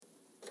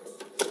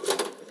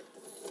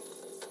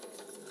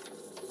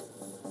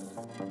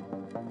Video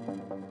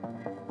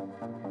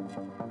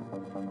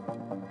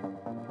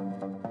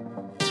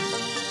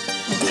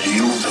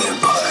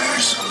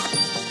vampires.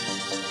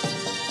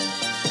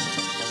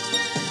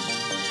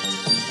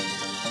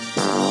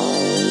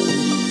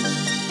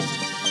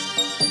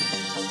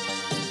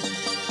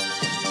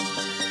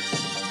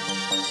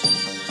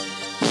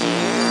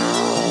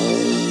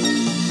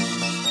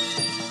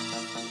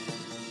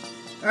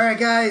 Alright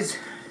guys,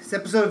 this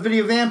episode of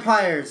Video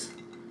Vampires.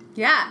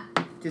 Yeah.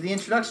 Do the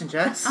introduction,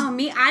 Jess. Oh,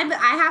 me? I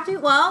have to.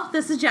 Well,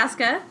 this is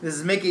Jessica. This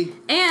is Mickey.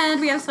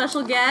 And we have a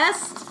special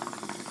guest.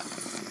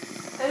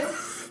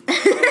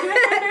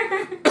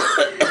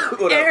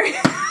 What Eric.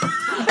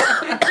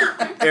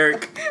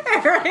 Eric.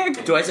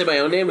 Eric. Do I say my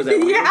own name? Is that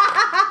weird? Yeah.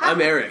 I'm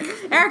Eric.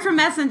 Eric from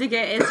Meth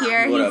Syndicate is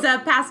here. What He's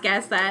up? a past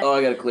guest that Oh,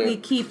 I got it clear. we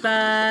keep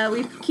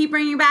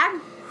bringing back.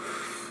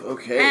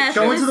 Okay.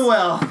 Go into the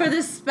well. For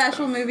this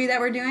special movie that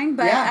we're doing.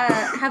 But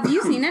Yeah. have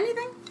you seen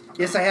anything?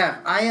 Yes, I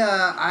have.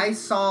 I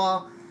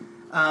saw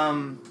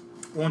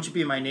Won't You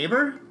Be My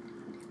Neighbor?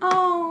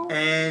 Oh.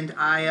 And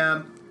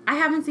I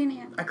haven't seen it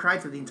yet.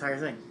 cried through the entire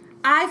thing.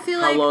 I feel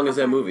like... How long is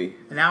that movie?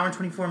 An hour and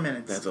 24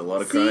 minutes. That's a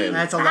lot of See, crying.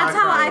 That's a lot That's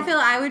of how crying. I feel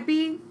I would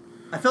be.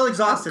 I felt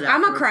exhausted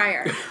I'm a afterwards.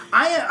 crier.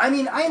 I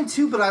mean, I am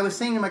too, but I was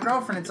saying to my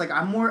girlfriend, it's like,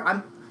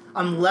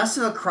 I'm less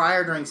of a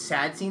crier during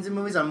sad scenes in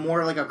movies. I'm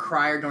more like a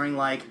crier during,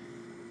 like,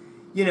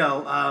 you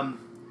know,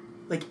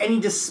 like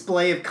any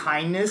display of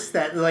kindness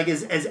that, like,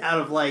 is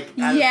out of, like...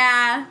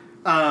 Yeah.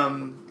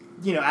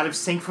 You know, out of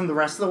sync from the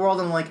rest of the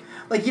world. And like,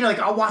 you know, like,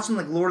 I'll watch them,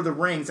 like, Lord of the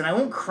Rings, and I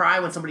won't cry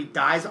when somebody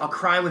dies. I'll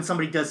cry when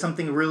somebody does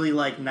something really,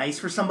 like, nice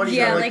for somebody.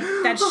 Yeah, so, like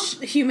that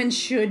humans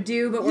should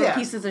do, but we're Yeah.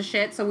 pieces of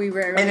shit, so we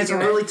rarely and it's do a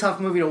it. really tough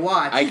movie to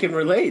watch. I can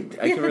relate.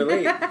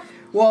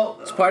 Well,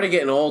 It's part of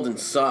getting old and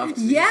soft.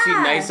 Yeah. You see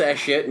nice ass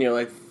shit and you're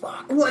like,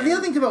 fuck. well, the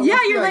other thing about Yeah,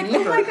 Won't You you're Be like, My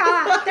oh my Neighbor-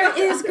 god, there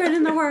is good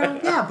in the world.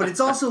 Yeah, but it's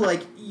also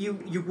like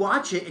you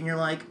watch it and you're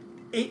like,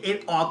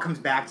 it all comes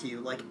back to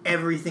you. Like,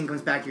 everything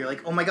comes back to you. You're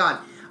like, oh my god,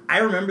 I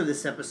remember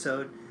this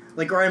episode.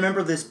 Like, or I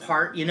remember this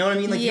part. You know what I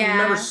mean? Like, you Yeah.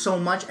 remember so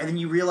much, and then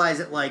you realize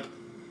that, like,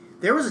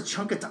 there was a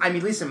chunk of time, I mean,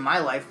 at least in my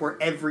life, where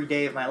every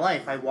day of my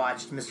life I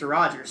watched Mr.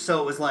 Rogers.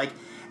 So it was like,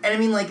 and I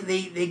mean, like,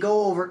 they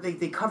go over,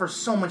 they cover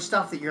so much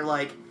stuff that you're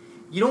like,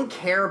 you don't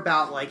care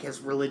about, like,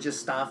 his religious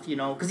stuff, you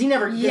know? Because he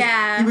never, he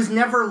was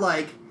never,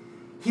 like,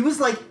 he was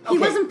like, okay, He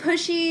wasn't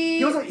pushy.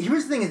 he wasn't,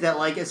 here's the thing is that,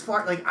 like, as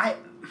far, like,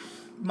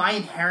 my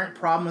inherent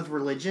problem with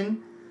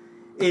religion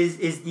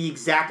is the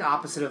exact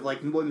opposite of,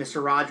 like, what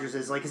Mr. Rogers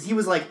is. Like, because he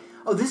was like,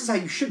 oh, this is how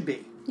you should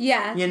be.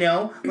 Yeah. You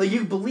know? Like,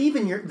 you believe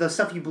in the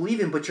stuff you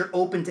believe in, but you're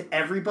open to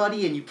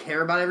everybody, and you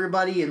care about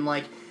everybody, and,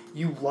 like,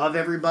 you love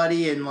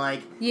everybody, and,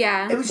 like...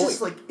 Yeah. It was just,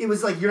 like... It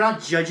was, like, you're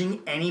not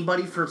judging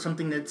anybody for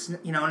something that's...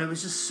 You know, and it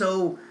was just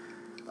so...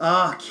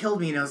 killed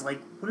me, and I was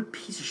like, what a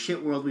piece of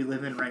shit world we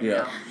live in right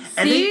now.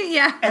 And See?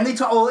 Yeah. And they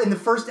talk... Well, in the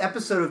first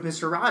episode of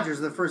Mr. Rogers,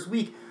 the first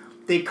week,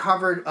 they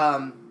covered,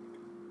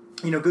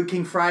 you know, Good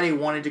King Friday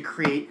wanted to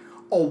create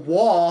a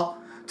wall...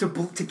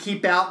 To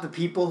keep out the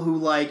people who,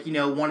 like, you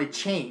know, wanted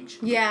change.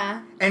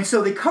 Yeah. And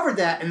so they covered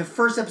that in the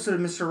first episode of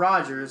Mr.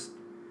 Rogers,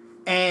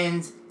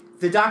 and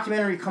the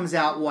documentary comes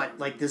out,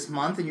 like, this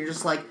month, and you're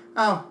just like,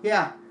 oh,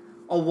 yeah,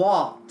 a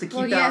wall to keep out.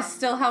 Well, yeah,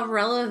 still how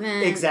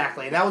relevant.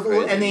 Exactly. And that was,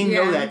 and they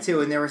know that,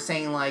 too, and they were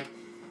saying, like,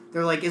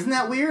 they're like, isn't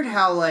that weird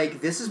how, like,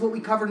 this is what we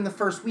covered in the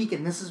first week,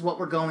 and this is what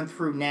we're going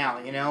through now,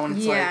 you know? And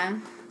it's like,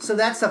 so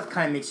that stuff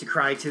kind of makes you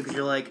cry, too, because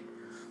you're like,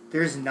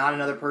 there's not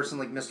another person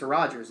like Mr.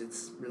 Rogers.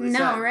 It's really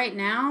sad. No, right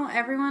now,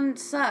 everyone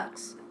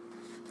sucks.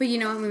 But you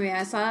know what movie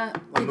I saw?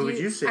 What movie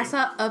did you see? I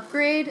saw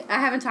Upgrade. I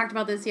haven't talked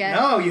about this yet.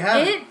 No, you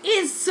haven't. It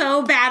is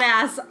so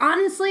badass.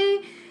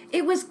 Honestly,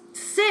 it was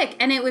sick,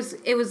 and it was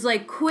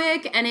like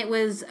quick, and it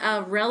was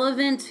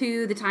relevant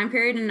to the time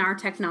period in our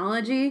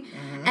technology,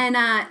 and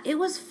it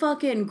was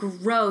fucking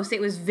gross. It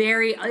was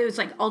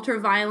like ultra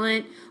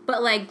violent,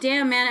 but like,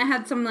 damn man, it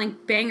had some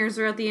like bangers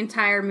throughout the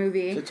entire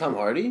movie. Is it Tom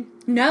Hardy?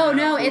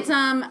 No, it's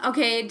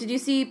okay. Did you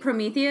see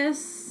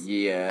Prometheus?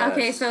 Yeah.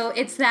 Okay, so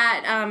it's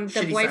that the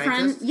Shitty boyfriend,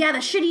 scientist? yeah, the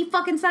shitty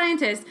fucking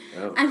scientist,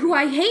 and who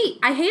I hate.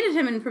 I hated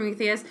him in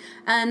Prometheus,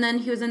 and then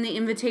he was in The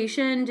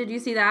Invitation. Did you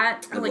see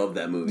that? I love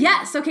that movie.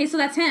 Yes. Okay, so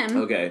that's him.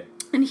 Okay.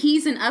 And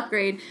he's an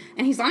Upgrade,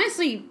 and he's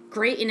honestly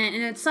great in it,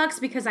 and it sucks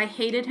because I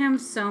hated him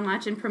so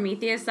much in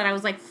Prometheus that I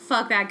was like,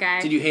 fuck that guy.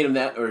 Did you hate him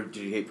that, or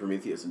did you hate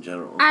Prometheus in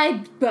general?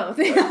 Both.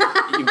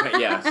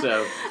 Yeah,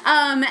 so...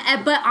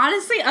 But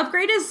honestly,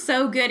 Upgrade is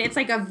so good. It's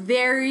like a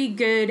very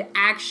good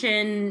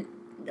action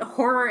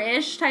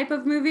horror-ish type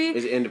of movie.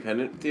 Is it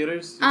independent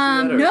theaters? Did you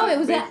see that, or No, is it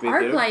was at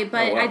theater? ArcLight,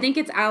 but Oh, wow. I think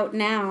it's out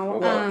now.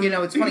 Well, you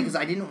know, it's funny because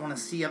I didn't want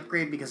to see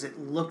Upgrade because it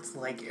looked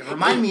like... It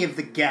reminded me of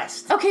The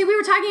Guest. Okay, we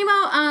were talking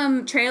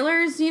about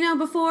trailers, you know,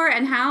 before,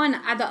 and how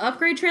the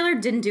Upgrade trailer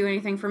didn't do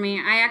anything for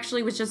me. I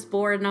actually was just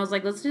bored, and I was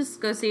like, let's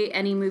just go see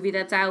any movie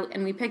that's out,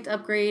 and we picked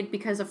Upgrade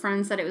because a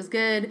friend said it was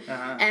good,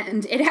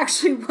 and it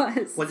actually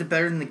was. Was it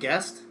better than The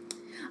Guest?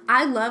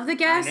 I love The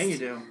Guest. I know you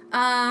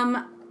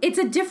do. It's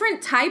a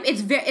different type.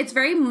 It's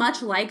very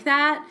much like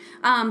that,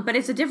 but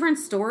it's a different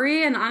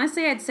story, and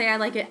honestly, I'd say I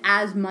like it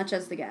as much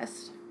as The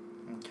Guest.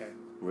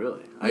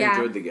 Really? I Yeah.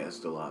 enjoyed The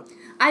Guest a lot.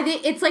 I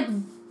think it's like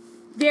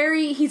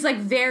he's like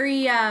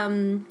very,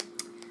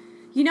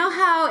 you know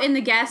how in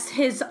The Guest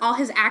all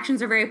his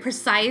actions are very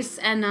precise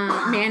and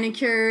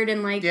manicured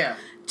and like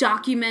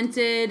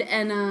documented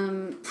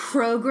and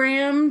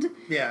programmed?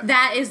 Yeah.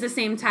 That is the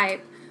same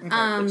type.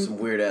 Like some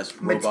weird-ass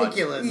robot.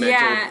 Meticulous.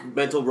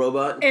 Mental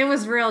robot. It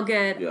was real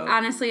good. Yeah.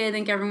 Honestly, I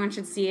think everyone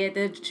should see it.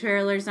 The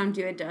trailers don't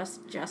do it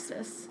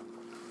justice.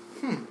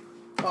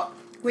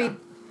 Wait.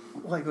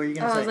 Like, what were you going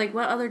to say? I was like,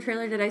 what other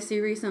trailer did I see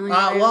recently?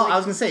 I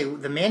was going to say,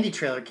 the Mandy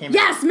trailer came out.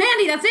 Yes,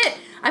 Mandy, that's it!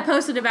 I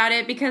posted about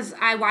it because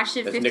I watched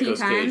it That's 15 Nicolas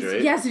times. Cage,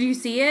 right? Yes, did you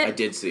see it? I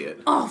did see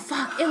it. Oh,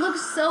 fuck. It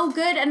looks so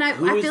good. And I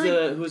feel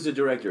like... Who's the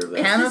director of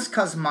that? Panos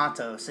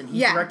Cosmatos, and he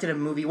directed a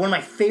movie, one of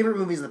my favorite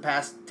movies of the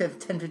past 10,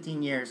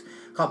 15 years,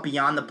 called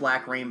Beyond the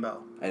Black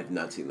Rainbow. I have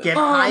not seen that. Get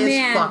high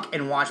as fuck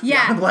and watch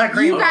Beyond the Black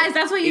Rainbow. You guys,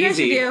 that's what you guys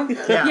should do.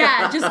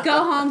 Yeah. Just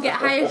go home, get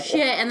high as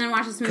shit, and then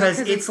watch this movie. Because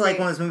it's like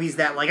one of those movies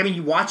that, like, I mean,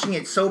 you watching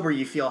it sober,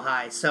 you feel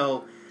high.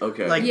 So,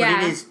 okay. like,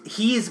 but it is,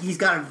 he's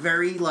got a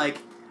very, like,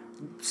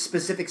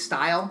 specific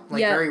style,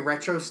 like, very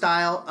retro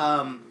style.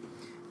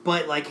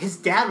 But, like, his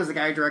dad was the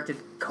guy who directed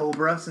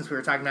Cobra, since we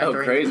were talking about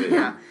crazy.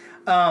 Yeah.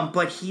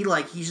 But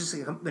he's just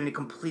in a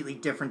completely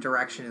different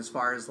direction as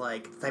far as,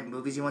 like, the type of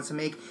movies he wants to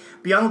make.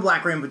 Beyond the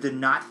Black Rainbow did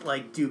not,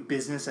 like, do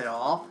business at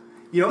all.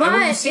 You know, but and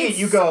when you see it,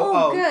 you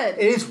go, good.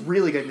 It is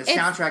really good. The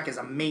soundtrack is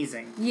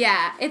amazing.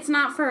 Yeah, it's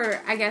not for,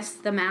 I guess,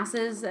 the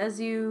masses as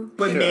you...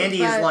 But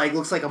Mandy is, like,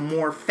 looks like a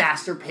more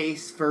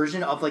faster-paced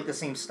version of, like, the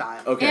same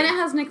style. Okay. And it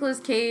has Nicolas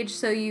Cage,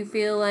 so you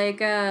feel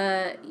like,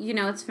 you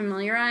know, it's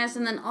familiarized.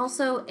 And then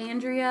also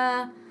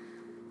Andrea...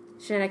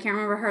 Shit, I can't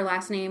remember her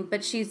last name,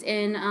 but she's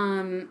in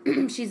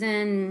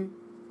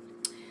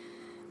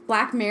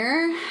Black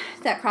Mirror,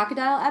 that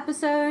crocodile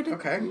episode.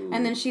 Okay.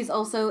 And then she's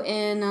also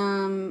in,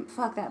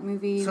 that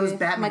movie So is with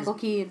Batman's- Michael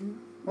Keaton.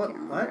 What?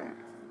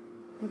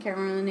 I can't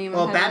remember the name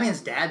Well, of it.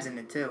 Batman's dad's in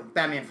it, too.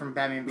 Batman from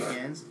Batman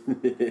Begins.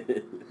 His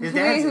Wait,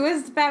 dad's who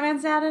is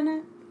Batman's dad in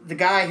it? the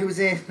guy who was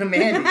in the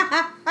Mandy.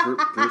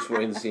 Bruce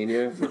Wayne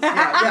Sr.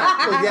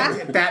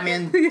 yeah,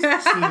 Batman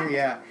Senior,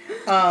 yeah.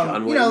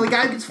 John You know, Wayne. the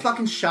guy who gets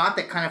fucking shot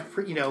that kind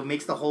of, you know,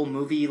 makes the whole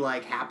movie,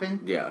 like, happen.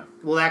 Yeah.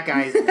 Well, that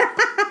guy's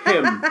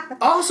Him.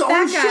 also,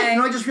 That shit, guy. you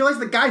know, I just realized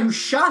the guy who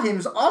shot him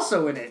is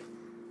also in it.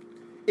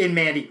 In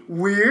Mandy.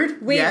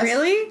 Weird. Wait, yes.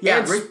 really? Yeah.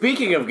 And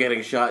speaking of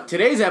getting shot,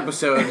 today's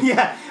episode...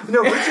 Yeah.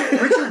 No,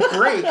 Richard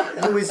Brake,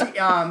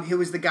 who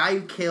was the guy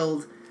who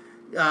killed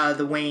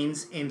the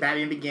Waynes in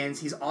Batman Begins.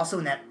 He's also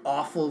in that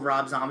awful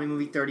Rob Zombie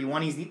movie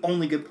 31. He's the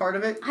only good part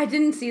of it. I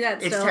didn't see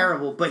that still. It's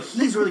terrible, but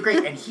he's really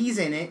great, and he's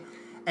in it.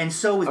 And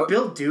so is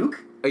Bill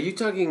Duke. Are you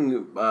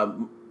talking...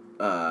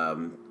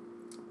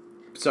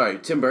 sorry,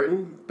 Tim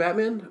Burton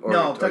Batman?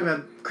 No, I'm talking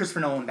about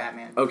Christopher Nolan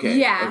Batman. Okay.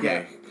 Yeah.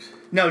 Okay.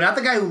 No, not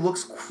the guy who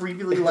looks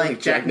creepily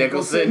like Jack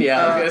Nicholson. Yeah,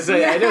 I was gonna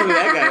say I know who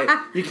that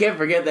guy. You can't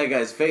forget that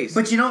guy's face.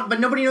 But but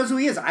nobody knows who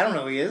he is. I don't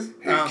know who he is.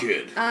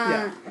 Kid.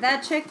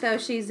 That chick, though,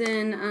 she's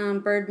in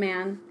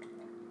Birdman.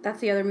 That's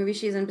the other movie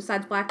she's in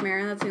besides Black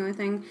Mirror. That's the only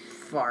thing.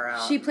 Far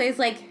out. She plays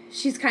like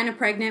she's kind of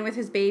pregnant with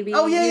his baby.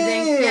 Oh, yeah, you yeah,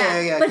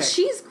 think? yeah, But okay.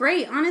 she's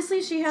great.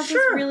 Honestly, she has this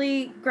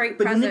really great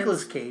But presence.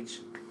 Nicolas Cage.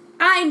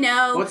 I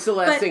know. What's the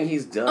last thing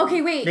he's done?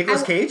 Okay, wait.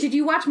 Nicolas Cage? Did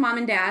you watch Mom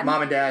and Dad?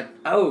 Mom and Dad.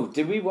 Oh,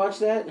 did we watch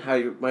that?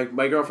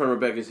 My girlfriend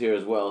Rebecca's here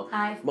as well.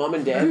 Hi. Mom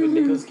and Dad with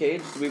Nicolas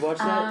Cage. Did we watch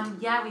that?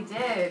 Yeah, we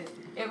did.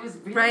 It was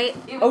really, Right?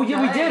 It was Oh yeah,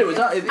 we good. did. It was.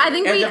 I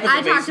think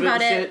I talked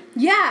about it. Shit.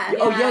 Yeah.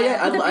 Oh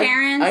yeah. With the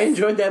parents. I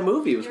enjoyed that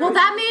movie. It was Well, great.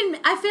 that made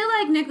I feel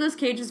like Nicolas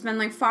Cage has been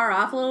like far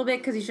off a little bit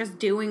because he's just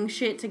doing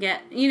shit to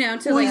get to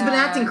Well, like. he's been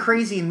acting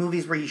crazy in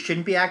movies where he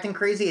shouldn't be acting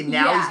crazy, and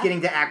now Yeah. he's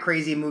getting to act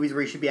crazy in movies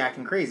where he should be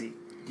acting crazy.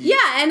 Yeah,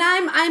 and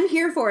I'm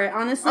here for it.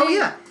 Honestly. Oh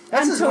yeah,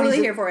 I'm just when totally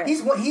he's- here for it.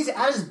 He's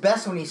at his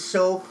best when he's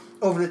so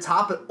over the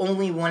top, but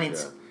only when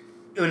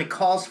when it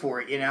calls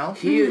for it. You know.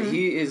 He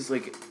is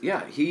like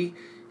he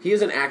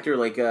is an actor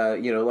like a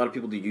lot of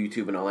people do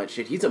YouTube and all that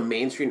shit. He's a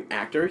mainstream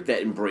actor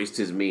that embraced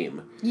his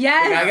meme.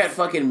 Yes. Like, I got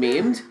fucking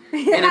memed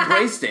and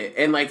embraced it,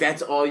 and like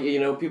that's all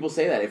people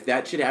say that if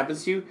that shit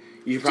happens to you,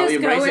 you should probably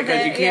Just go embrace it with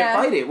because you it, can't yeah.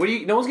 fight it. What do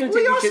you? No one's gonna Well,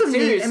 take your shit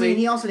seriously.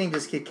 he also named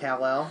this kid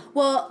Kal-El.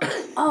 Well,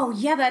 oh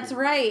yeah, that's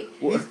right.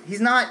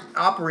 He's not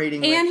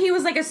operating. And he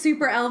was like a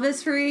super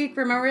Elvis freak.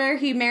 Remember,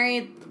 he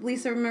married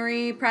Lisa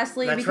Marie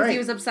Presley That's because right. he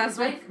was obsessed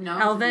with Like, known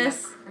to be a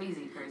Elvis.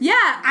 crazy. Yeah,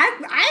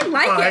 I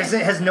like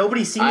it. Has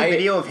nobody seen the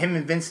video of him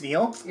and Vince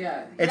Neil?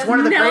 Yeah. It's one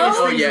of the No. greatest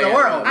Oh, things in the yeah.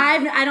 world.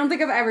 I don't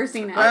think I've ever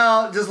seen it.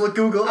 Well, just look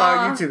Google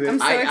YouTube it. I'm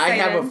so I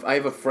excited.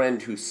 have a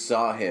friend who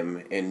saw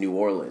him in New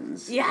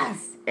Orleans.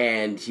 Yes.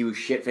 And he was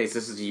shit faced.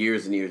 This is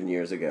years and years and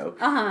years ago.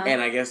 Uh-huh.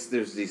 And I guess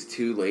there's these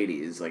two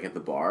ladies like at the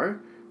bar,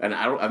 and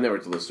I've never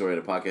told this story at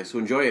a podcast, so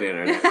enjoy it,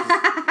 internet.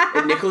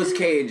 And Nicolas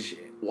Cage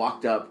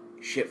walked up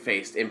shit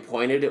faced and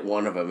pointed at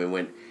one of them and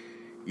went,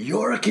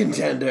 "You're a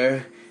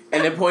contender."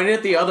 And then pointed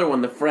at the other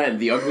one, the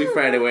ugly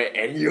friend, and went,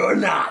 "And you're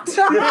not."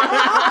 And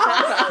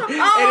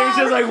it was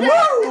just like,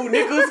 whoa,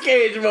 Nicolas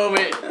Cage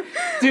moment.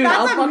 Dude, That's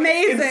how fucking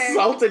amazing.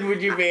 insulted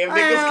would you be if I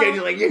Nicolas know. Cage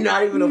is like, you're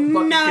not even a fucking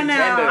contender?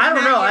 I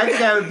don't know. I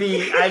think I would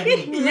be. I'd be.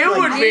 You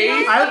would be.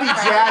 I would be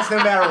jazzed no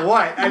matter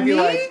what. I'd be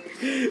Me? like.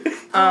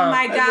 Oh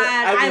my god,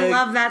 I'd be I like-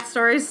 love that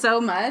story so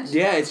much.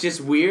 Yeah, it's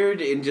just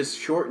weird and just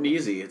short and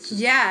easy. It's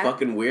just Yeah.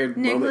 fucking weird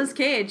Nicolas moment.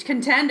 Cage,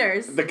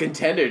 Contenders. The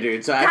Contender,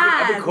 dude. So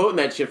I've been God. quoting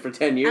that shit for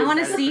 10 years. I want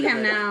to see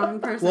him now in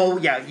person. Well,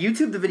 yeah.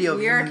 YouTube the video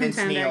of You're him a and Vince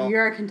contender. Neil,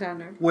 You're a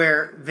contender.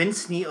 where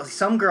Vince Neil,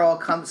 some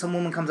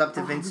woman comes up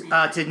to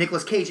to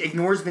Nicolas Cage,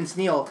 ignores Vince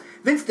Neil.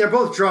 They're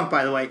both drunk,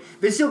 by the way.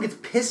 Vince Neil gets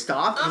pissed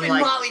off and I'm he in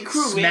like Motley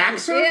Crue,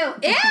 smacks her.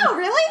 Ew,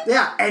 really?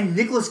 Yeah, and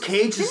Nicolas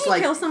Cage Didn't just he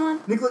like kill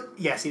someone?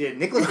 Yes, he did.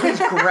 Nicolas Cage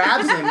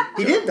grabs him.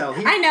 He did though.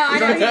 I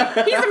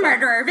know. He's a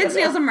murderer. Vince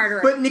Neil's a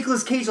murderer. But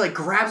Nicolas Cage like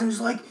grabs him,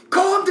 just like,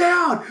 calm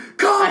down,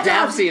 calm I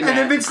down. have seen and that.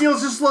 then Vince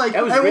Neil's just like,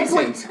 That was at one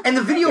recent. point, and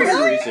the video, That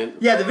was recent.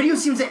 yeah, the video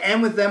seems to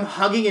end with them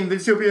hugging and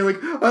Vince Neil being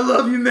like, I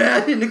love you,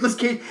 man. And Nicolas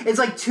Cage, it's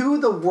like two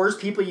of the worst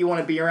people you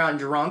want to be around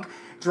drunk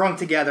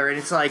together, and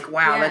it's like,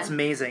 wow, Yeah. that's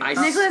amazing. I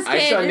Nicolas saw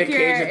Cage, Nick if Cage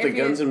you're- at the if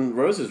you- Guns N'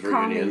 Roses Call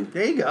me. reunion.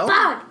 There you go.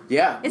 Fuck.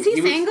 Yeah. Is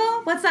he was-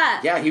 single? What's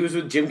that? Yeah, he was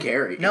with Jim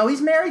Carrey. No, he's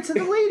married to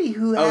the lady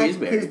who Oh, had he's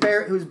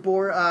married. who's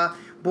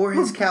bore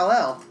his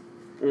Kal-El.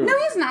 No,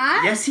 he's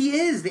not. Yes, he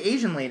is, the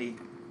Asian lady.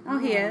 Oh,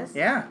 he is.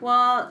 Yeah.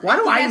 Well, Why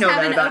do you I guys know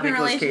have that an about open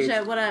Nicolas Cage?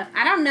 relationship.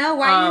 I don't know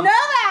why you know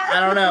that. I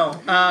don't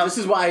know. This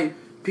is why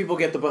people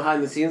get the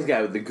behind the scenes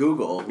guy with the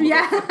Google.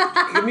 Yeah.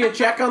 Give me a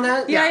check on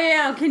that.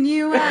 Yeah. Can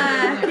you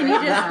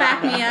just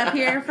back me up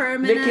here for a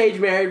minute? Nick Cage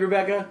married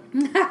Rebecca.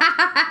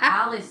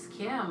 Alice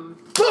Kim.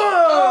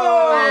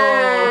 Oh!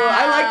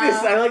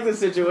 I like this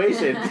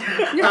situation.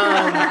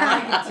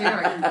 I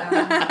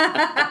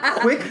like it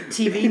too. Quick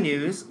TV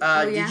news.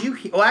 yeah? Did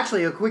you?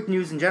 Actually, a quick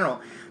news in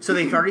general. So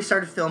they've already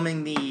started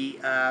filming the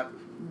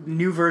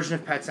new version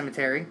of Pet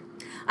Sematary.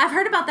 I've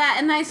heard about that,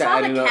 and I saw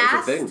I the didn't know it was a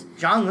cast. thing.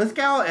 John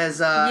Lithgow as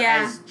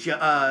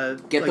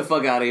Get the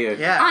fuck out of here.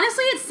 Yeah,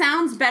 Honestly, it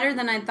sounds better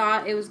than I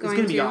thought it was it's going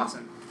gonna to. be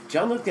awesome.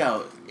 John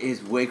Lithgow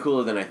is way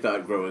cooler than I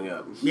thought growing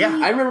up. Yeah.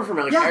 I remember from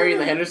like Yeah. Harry and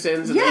the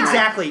Hendersons. And Yeah, then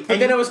exactly. But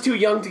And then I was too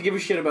young to give a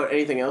shit about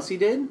anything else he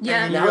did.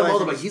 Yeah. And Now you I'm realize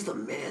older, that but he's the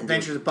man. dude.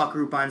 Adventures of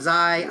Buckaroo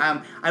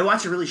Banzai. I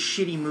watched a really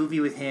shitty movie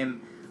with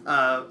him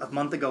a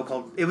month ago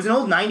called. It was an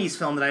old '90s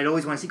film that I'd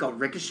always want to see called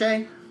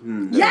Ricochet.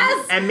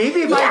 Yes. And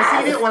maybe if I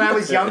had seen it when I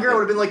was younger, I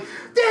would have been like,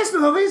 "This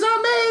movie's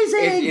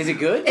amazing." Is it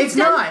good? It's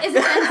not. Is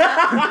it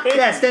Denzel?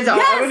 Yeah, it stands out.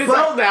 Yes! I mean, it's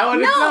old now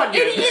and it's No, not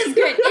good. it is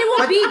good. It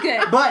will be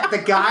good. But the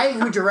guy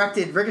who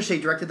directed Ricochet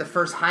directed the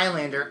first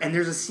Highlander, and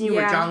there's a scene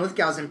where Yeah. John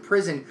Lithgow's in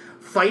prison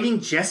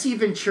fighting Jesse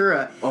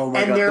Ventura. Oh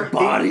my and God, they're, the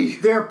body.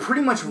 They're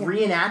pretty much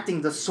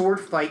reenacting the sword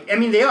fight. I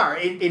mean, they are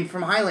in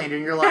from Highlander,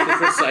 and you're like,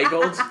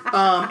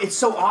 Recycled. it's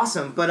so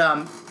awesome.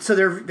 But so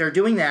they're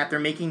doing that. They're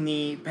making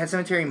the Pet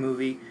Sematary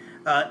movie.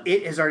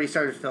 It has already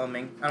started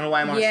filming. I don't know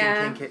why I'm on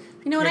Yeah. a King.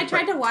 You know what? I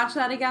tried to watch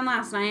that again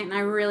last night, and I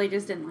really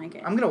just didn't like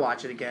it. I'm gonna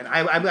watch it again.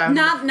 I'm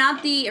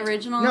Not the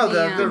original. No,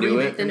 the new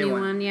remake, it? the new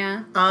one.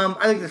 Yeah. I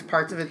think there's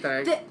parts of it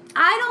that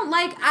I don't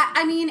like.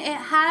 I mean,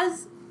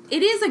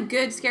 it is a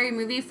good scary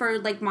movie for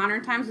like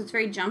modern times. It's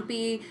very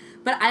jumpy,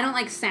 but I don't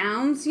like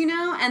sounds,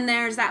 And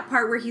there's that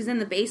part where he's in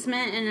the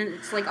basement and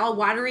it's like all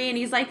watery, and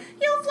he's like,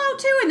 "You'll float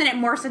too," and then it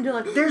morphs into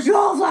like,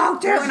 "You'll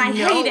float too," and I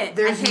hate it.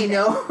 There's I hate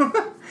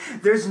no.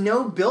 There's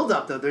no build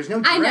up though. There's no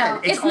dread. I know.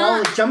 It's It's all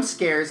not- like jump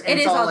scares. And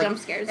It it's is all like, jump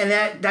scares. And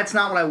that's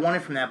not what I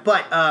wanted from that.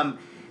 But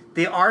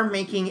they are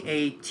making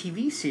a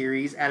TV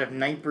series out of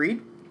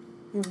Nightbreed.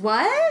 it.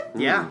 What?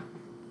 Yeah.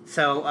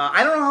 So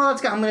I don't know how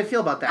I'm going to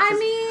feel about that. I 'cause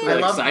mean- I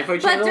Like love. Sci-Fi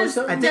But Channel or does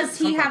something? I think he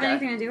something have like that.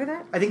 anything to do with it?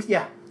 I think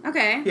yeah,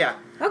 Okay. yeah.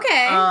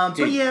 Okay.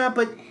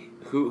 But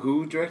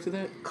Who directed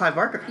that? Clive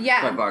Barker.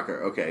 yeah. Clive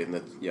Barker. Okay, and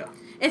that's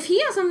If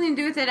he has something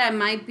to do with it, I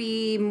might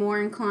be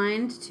more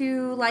inclined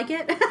to like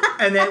it.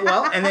 And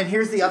then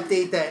here's the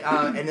update that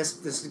and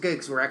this is good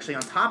because we're actually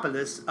on top of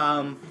this.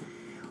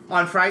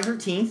 On Friday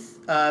 13th,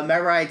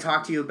 remember I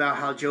talked to you about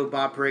how Joe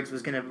Bob Briggs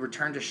was going to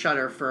return to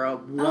Shudder for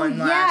one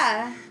last.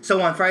 yeah.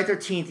 So on Friday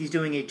 13th, he's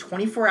doing a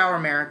 24-hour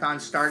marathon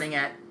starting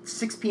at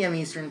 6 p.m.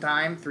 Eastern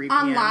time, 3 p.m.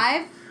 On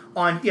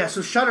live?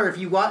 So Shudder, if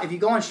you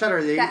go on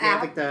Shudder, they have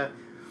app? like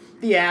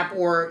the app,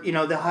 or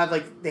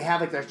they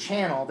have their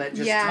channel that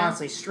just Yeah.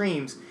 constantly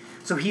streams.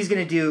 So he's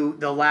gonna do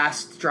the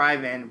last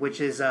drive-in, which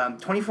is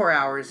 24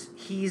 hours.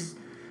 He's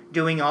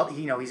doing all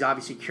he's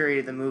obviously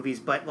curated the movies,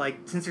 but like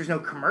since there's no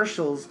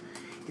commercials,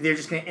 they're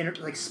just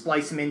gonna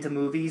splice him into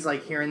movies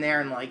like here and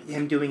there, and like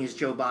him doing his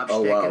Joe Bob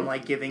shtick wow. and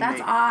like giving.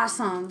 That's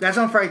awesome. That's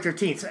on Friday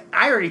 13th. So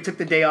I already took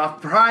the day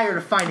off prior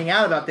to finding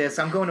out about this.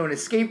 I'm going to an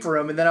escape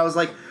room, and then I was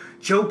like,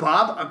 Joe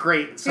Bob?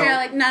 Great. So You're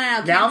like, no, now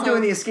I'm cancel.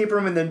 doing the escape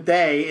room in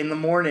the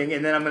morning,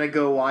 and then I'm going to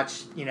go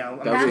watch, I'm that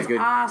was That's a good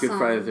awesome.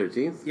 Friday the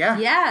 13th. yeah.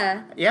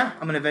 Yeah.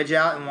 I'm going to veg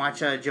out and watch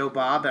Joe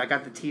Bob. I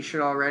got the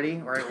t-shirt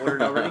already, or I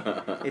ordered already.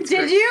 It's Did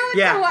great. you?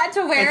 Yeah.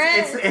 To wear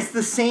it's, it? It's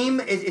the same.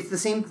 It's the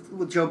same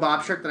with Joe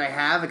Bob shirt that I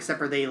have, except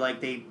for they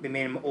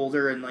made him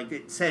older, and like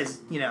it says,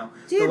 the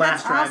Dude,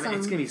 last that's drive. awesome.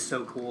 It's gonna be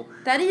so cool.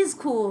 That is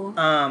cool.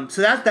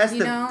 So that's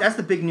You know?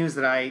 the big news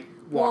that I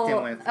walked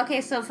in with.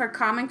 Okay, so for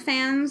comic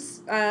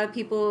fans,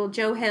 people,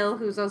 Joe Hill,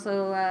 who's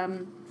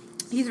also,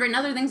 he's written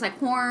other things like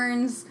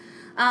Horns,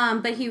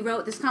 but he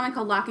wrote this comic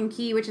called Lock and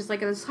Key, which is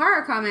like this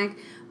horror comic,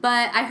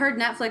 but I heard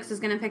Netflix is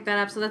going to pick that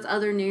up, so that's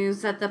other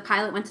news, that the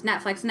pilot went to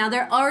Netflix. Now,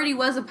 there already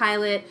was a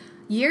pilot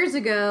years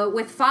ago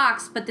with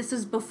Fox, but this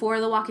is before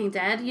The Walking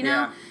Dead, you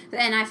know? Yeah.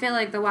 And I feel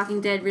like The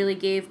Walking Dead really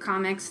gave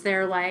comics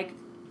their, like,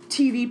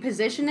 TV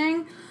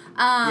positioning.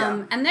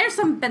 And there's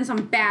been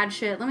some bad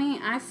shit.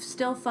 I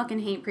still fucking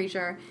hate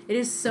Preacher. It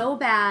is so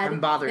bad. I'm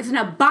bothered. It's an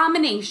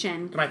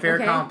abomination. It's my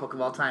favorite comic book of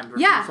all time.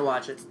 Yeah. To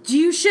watch it.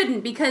 You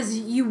shouldn't, because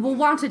you will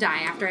want to die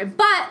after it.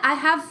 But I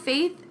have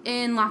faith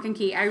in Lock and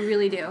Key. I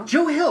really do.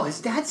 Joe Hill,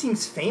 his dad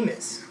seems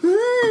famous.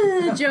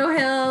 Joe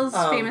Hill's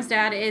famous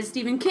dad is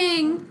Stephen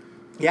King.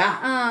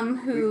 Yeah.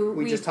 Who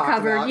we just talked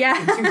covered,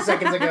 about 2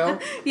 seconds ago.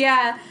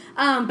 Yeah.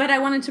 But I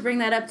wanted to bring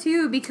that up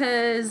too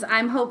because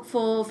I'm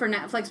hopeful for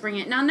Netflix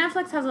bringing it. Now,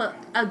 Netflix has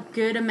a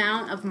good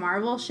amount of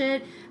Marvel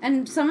shit,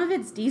 and some of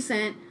it's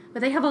decent,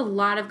 but they have a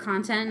lot of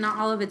content. Not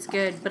all of it's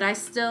good, but I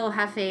still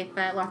have faith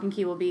that Lock and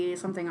Key will be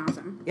something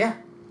awesome. Yeah.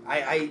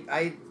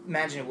 I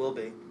imagine it will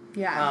be.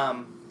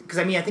 Yeah. Because,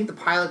 I think the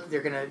pilot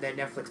that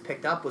Netflix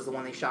picked up was the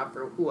one they shot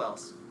for who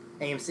else?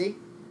 AMC?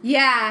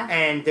 Yeah.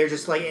 And they're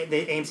just like,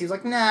 the AMC was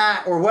like, nah,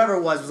 or whoever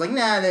it was like,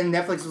 nah, and then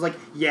Netflix was like,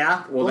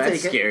 yeah, well, we'll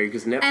that's take scary,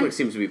 because Netflix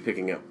seems to be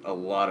picking up a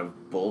lot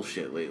of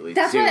bullshit lately,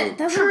 that's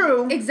too.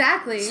 True.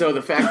 Exactly. So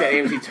the fact that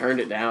AMC turned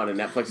it down and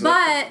Netflix is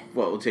like,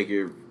 what, we'll take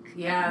your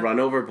run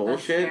over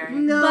bullshit?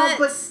 No,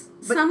 but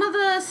some of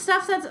the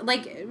stuff that's,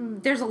 like,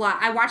 there's a lot.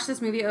 I watched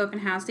this movie Open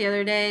House the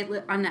other day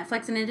on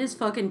Netflix, and it is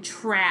fucking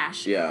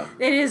trash. Yeah.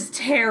 It is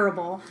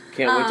terrible.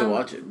 Can't wait to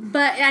watch it.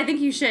 But I think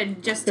you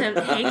should, just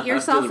to hate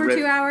yourself for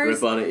 2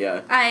 hours. Rip on it,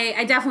 yeah.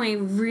 I definitely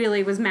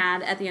really was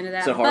mad at the end of that.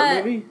 It's a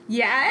horror movie?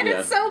 Yeah, and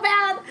it's so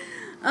bad.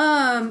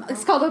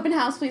 It's called Open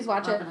House. Please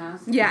watch Open it.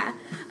 House. Yeah.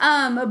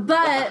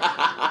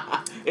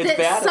 But It's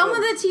bad. some of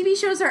the TV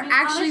shows are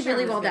actually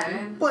really well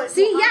done. But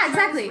See, yeah, Punisher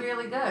exactly. is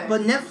really good.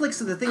 But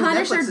Netflix, the thing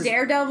Punisher, with Netflix is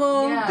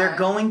Daredevil. Yeah. they're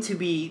going to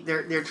be,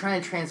 they're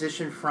trying to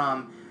transition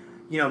from,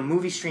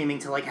 movie streaming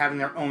to, like, having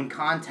their own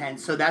content.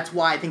 So that's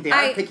why I think they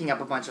are picking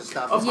up a bunch of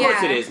stuff. Of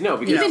course it is. No,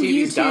 because Even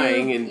TV's YouTube,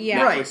 dying and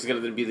Netflix Right. is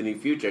going to be the new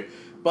future.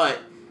 But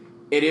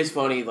it is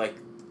funny, like,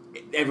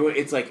 everyone,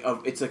 it's like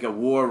a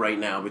war right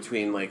now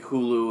between, like,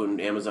 Hulu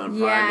and Amazon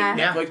Prime and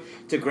Yeah. Netflix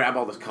to grab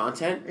all this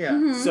content. Yeah.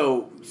 Mm-hmm.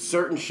 So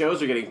certain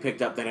shows are getting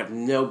picked up that have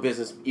no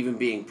business even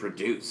being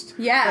produced.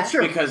 Yeah. That's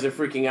true. Because they're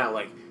freaking out,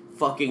 like,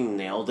 Fucking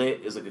Nailed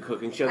It is like a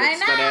cooking show I that's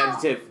got know.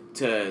 added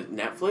to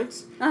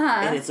Netflix.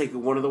 Uh-huh. And it's like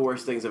one of the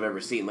worst things I've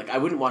ever seen. Like, I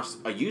wouldn't watch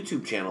a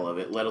YouTube channel of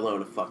it, let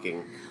alone a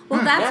fucking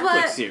Well, that's Netflix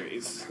what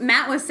series.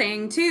 Matt was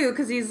saying too,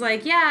 because he's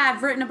like, yeah,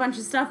 I've written a bunch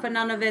of stuff, but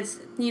none of it's,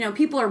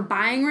 people are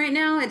buying right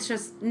now. It's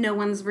just no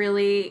one's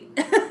really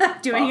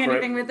doing Offer it.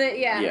 anything with it.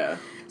 Yeah. Yeah.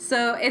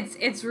 So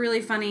it's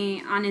really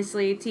funny,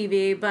 honestly,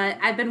 TV. But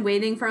I've been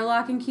waiting for a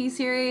Lock and Key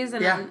series,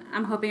 and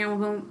I'm hoping I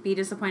won't be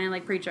disappointed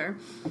like Preacher.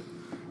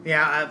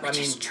 Yeah, I Which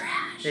mean, is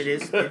trash. it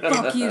is.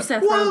 Fuck you,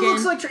 Seth Well, Rogen. it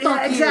looks like Fuck you.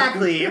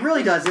 exactly. It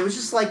really does. It was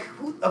just like,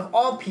 of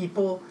all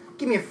people,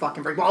 give me a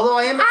fucking break. Although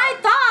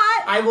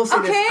I will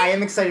say this. I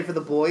am excited for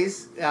The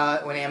Boys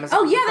when Amazon.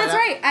 Oh yeah, picks that that's up.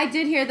 right. I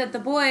did hear that The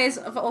Boys,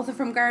 also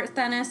from Garth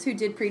Ennis, who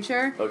did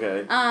Preacher,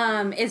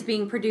 is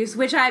being produced,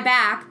 which I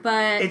back,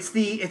 but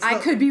I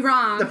could be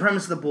wrong. The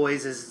premise of The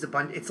Boys is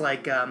it's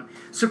like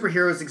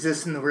superheroes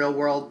exist in the real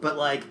world, but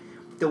like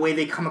the way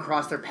they come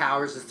across their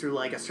powers is through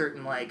like a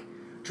certain like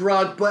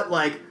drug, but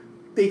like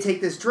they take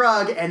this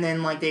drug and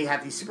then like they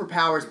have these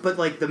superpowers, but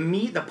like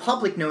the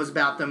public knows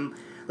about them.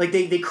 Like,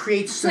 they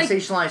create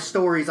sensationalized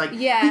stories, like,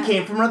 he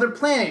came from another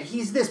planet,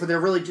 he's this, but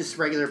they're really just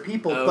regular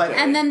people. Okay. But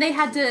and then they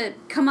had to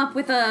come up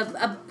with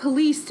a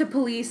police to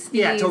police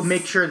these. Yeah, to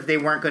make sure that they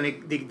weren't going to,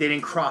 they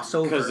didn't cross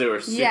over. Because they were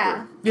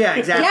super. Yeah,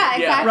 exactly. Yeah,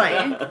 exactly.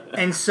 Right.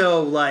 And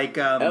so, like...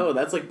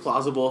 that's, like,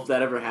 plausible if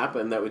that ever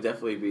happened. That would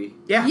definitely be...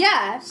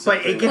 Yeah.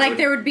 But it gets... Like,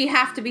 there would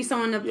have to be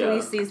someone to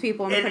police these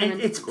people and put them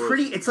in... It's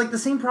pretty... It's, like, the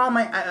same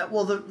problem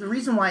the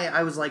reason why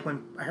I was, like,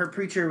 when I heard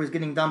Preacher was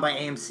getting done by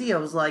AMC, I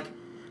was like,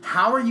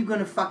 how are you going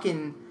to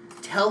fucking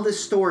tell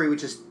this story,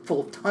 which is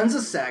full of tons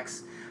of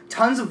sex,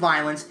 tons of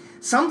violence,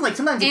 sometimes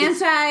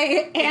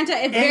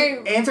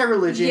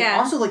anti-religion. Yeah.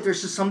 Also, like,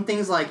 there's just some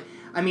things like,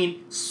 I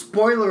mean,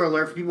 spoiler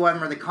alert for people who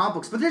haven't read the comic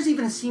books, but there's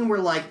even a scene where,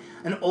 like,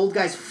 an old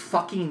guy's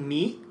fucking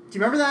meat. Do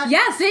you remember that?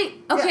 Yeah,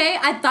 see, okay,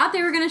 I thought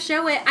they were going to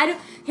show it.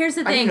 Here's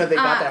the thing. I didn't know they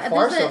got that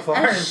far so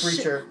far in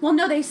Preacher. Well,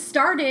 no, they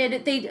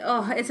started, it's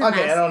a mess.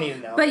 Okay, I don't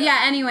even know. But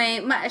yeah,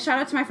 anyway, shout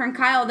out to my friend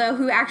Kyle, though,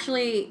 who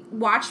actually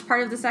watched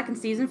part of the second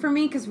season for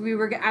me, because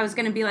I was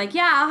going to be like,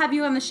 yeah, I'll have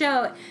you on the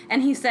show,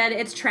 and he said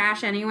it's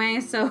trash anyway,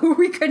 so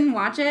we couldn't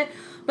watch it.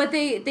 But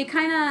they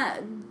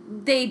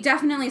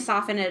definitely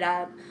soften it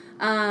up.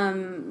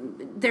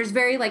 There's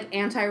very, like,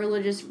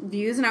 anti-religious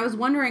views, and I was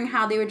wondering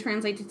how they would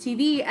translate to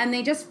TV, and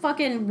they just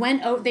fucking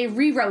they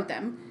rewrote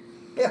them.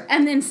 Yeah.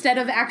 And instead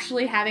of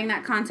actually having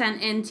that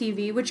content in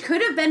TV, which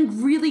could have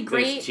been really They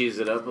great, just cheese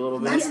it up a little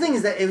bit. That's the thing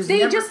is that it was they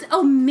never... just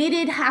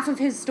omitted half of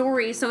his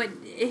story, so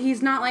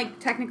he's not like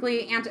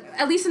technically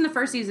at least in the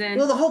first season.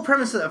 Well, the whole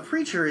premise of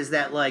Preacher is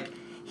that like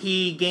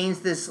he gains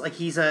this like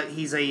he's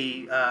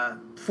a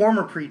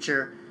former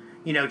preacher,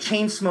 you know,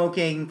 chain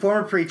smoking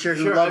former preacher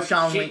who loves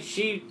Sean Wayne.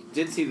 She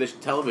did see the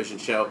television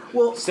show.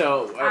 Well,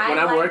 so when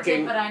I'm liked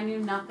working, it, but I knew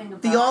nothing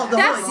about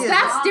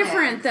That's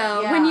different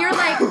though. Yeah. When you're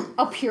like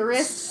a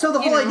purist. So the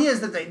whole idea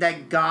is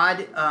that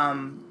God,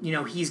 you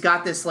know, he's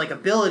got this like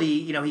ability.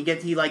 You know, he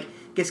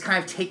gets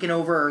kind of taken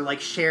over or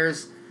like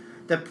shares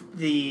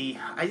the.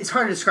 It's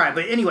hard to describe,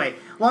 but anyway,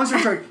 long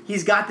story short,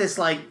 he's got this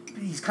like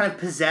he's kind of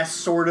possessed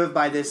sort of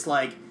by this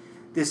like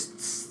this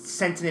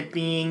sentient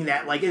being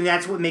that like, and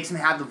that's what makes him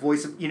have the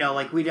voice of, you know,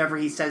 like whenever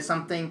he says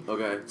something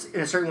in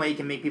a certain way, he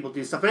can make people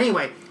do stuff. But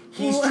anyway,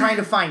 he's trying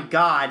to find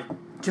God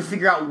to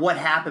figure out what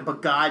happened,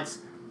 but God's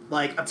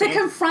like to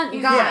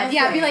confront God.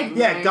 Yeah, be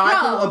like,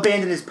 God will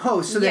abandon his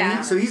post. So then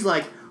Yeah. he's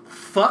like,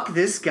 fuck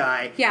this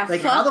guy. Yeah,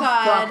 like fuck how the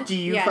God. fuck do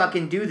you Yeah.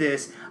 fucking do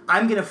this?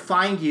 I'm gonna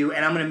find you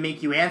and I'm gonna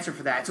make you answer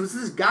for that. So it's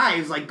this guy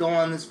who's like going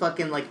on this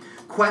fucking like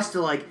quest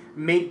to like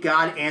make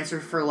God answer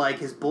for like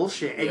his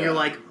bullshit, and you're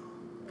like,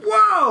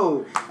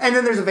 whoa! And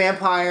then there's a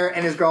vampire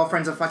and his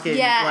girlfriend's a fucking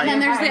like, and then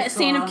there's the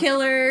Saint of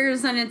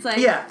Killers, and it's like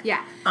yeah.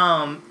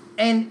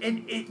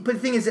 And but the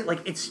thing is that like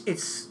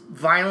it's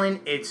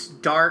violent, it's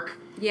dark.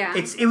 Yeah.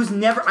 It was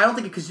never. I don't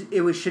think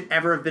it should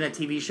ever have been a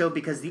TV show,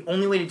 because the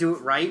only way to do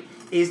it right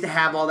is to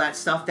have all that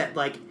stuff that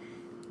like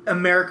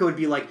America would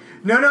be like,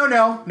 no.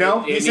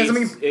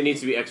 It needs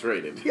to be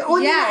X-rated.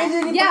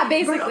 Yeah,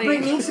 basically. But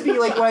it needs to be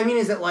like, what I mean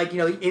is that like, you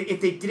know, if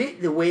they did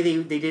it the way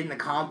they did it in the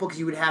comic books,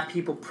 you would have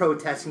people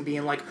protesting,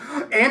 being like,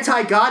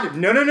 anti-God,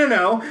 no.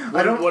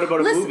 What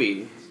about a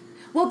movie?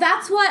 Well,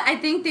 that's what I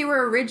think they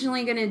were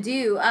originally going to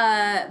do.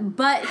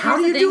 But how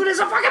do you do it as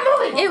a fucking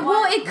movie?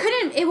 It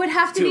couldn't. It would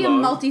have to be a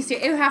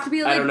multi-series. It would have to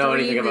be like I don't know 3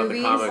 anything about the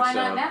movies. comics. Why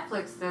not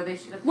Netflix though? They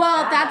should have.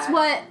 Well, that's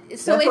what.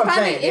 So That's it what I'm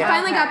finally saying, yeah.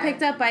 finally got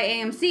picked up by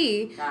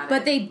AMC, Got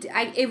but it.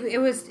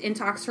 it was in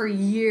talks for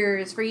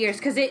years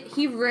because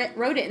he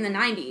wrote it in the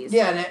 90s.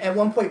 Yeah, and at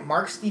one point,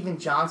 Mark Steven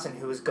Johnson,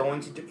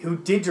 who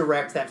did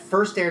direct that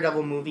first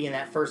Daredevil movie and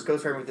that first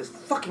Ghost Rider movie, this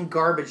fucking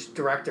garbage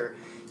director.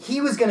 He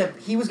was gonna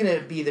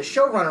be the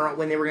showrunner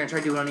when they were gonna try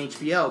to do it on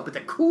HBO. But the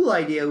cool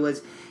idea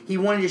was he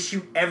wanted to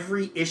shoot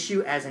every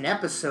issue as an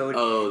episode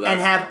and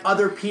have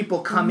other people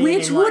come in.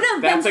 Which would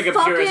have been That's like a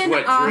purest fucking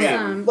wet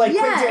awesome. dream. Like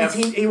Yes.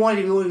 Quentin Tarantino, he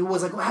wanted to. He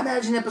was like, well,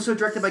 imagine an episode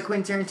directed by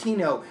Quentin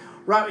Tarantino.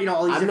 Right, you know,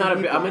 all these I'm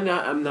different people.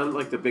 I'm not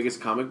like the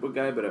biggest comic book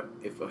guy, but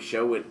if a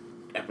show went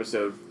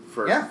episode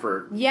for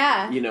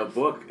Yeah. you know,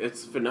 book,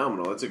 it's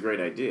phenomenal. It's a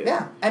great idea.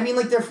 Yeah, I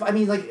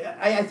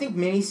think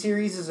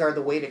miniseries are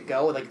the way to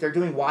go. Like they're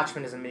doing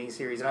Watchmen as a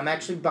miniseries, and I'm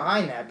actually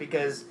behind that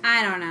because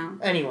I don't know.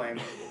 anyway.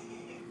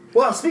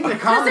 Well, speaking of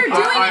Because comic, they're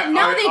doing it.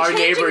 No, our they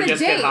changing neighbor the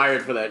just date. got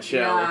hired for that show.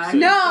 Yeah. So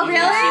No, he's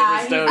really?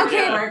 super stoked,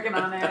 Okay. yeah. Working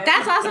on it.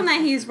 That's awesome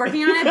that he's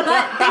working on it,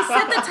 but they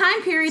set the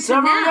time period to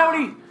Summer now.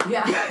 Yodi.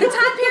 Yeah. The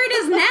time period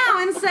is now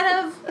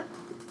instead of.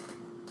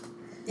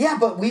 yeah,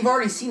 but we've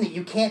already seen that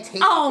you can't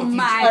take. Oh if you-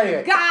 my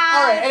anyway. God.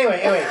 All right,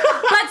 anyway.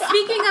 But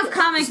speaking of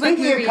comic book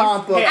Speaking of movies,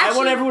 comic book, Hey, I want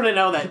Actually- everyone to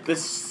know that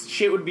this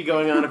shit would be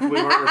going on if we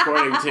weren't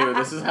recording too.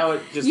 This is how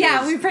it just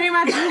yeah, is. we pretty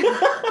much.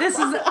 This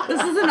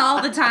is an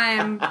all the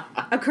time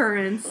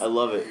occurrence. I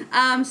love it.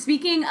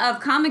 Speaking of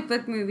comic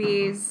book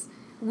movies,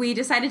 we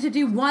decided to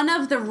do one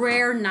of the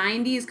rare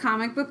 90s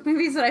comic book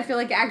movies that I feel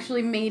like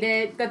actually made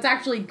it. That's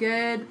actually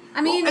good.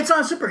 I mean, it's not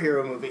a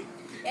superhero movie.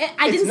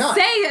 I It's didn't not.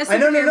 say a superhero I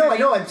know. movie. I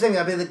know. I'm saying.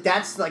 I mean,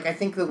 that's like. I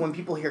think that when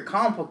people hear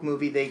comic book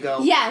movie, they go.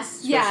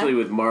 Yes, Especially yeah.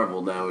 with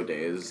Marvel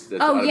nowadays.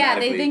 That's Oh yeah, they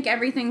automatically- think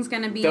everything's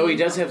gonna be. Though he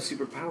does have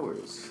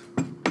superpowers.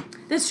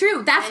 That's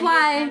true. That's And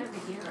why. he's kind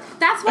of the hero.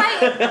 That's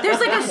why there's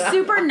like a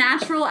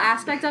supernatural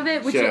aspect of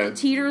it, which Sure.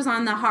 teeters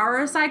on the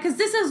horror side, because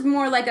this is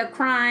more like a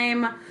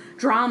crime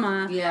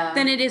drama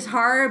than it is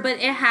horror, but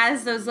it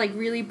has those like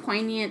really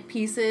poignant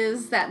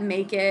pieces that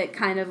make it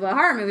kind of a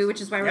horror movie, which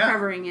is why we're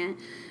covering it.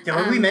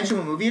 Did we mention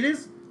what movie it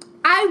is?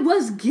 I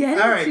was getting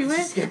All right, to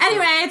just it. get to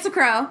Anyway, it's a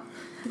crow.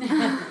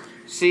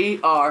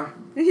 CROW.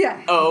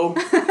 Yeah.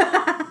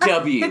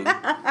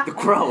 The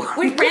Crow.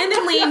 With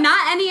Brandon Lee,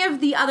 not any of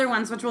the other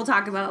ones, which we'll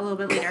talk about a little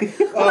bit later.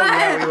 Oh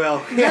yeah, we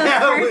will.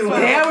 Yeah, we will.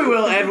 Yeah, we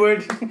will,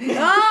 Edward.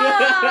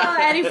 Oh,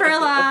 Eddie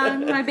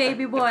Furlong, my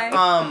baby boy.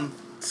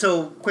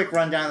 So, quick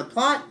rundown of the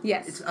plot.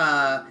 Yes.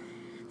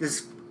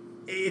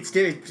 It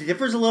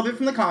differs a little bit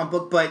from the comic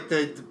book, but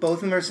both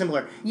of them are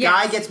similar. Yes.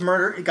 Guy gets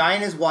murdered. Guy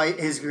and his wife,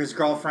 his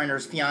girlfriend or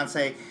his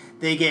fiance,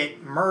 they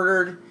get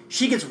murdered.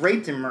 She gets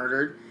raped and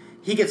murdered.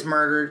 He gets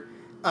murdered.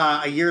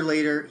 A year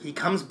later, he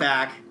comes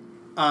back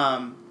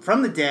from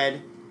the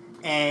dead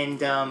and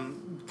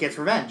gets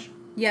revenge.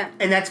 Yeah.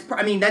 And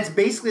that's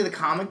basically the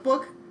comic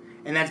book,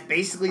 and that's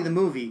basically the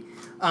movie.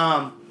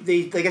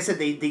 They, like I said,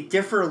 they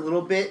differ a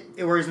little bit.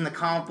 Whereas in the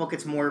comic book,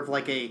 it's more of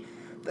like kind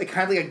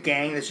of like a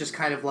gang that's just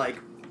kind of like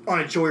on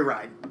a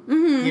joyride,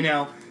 you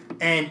know.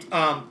 And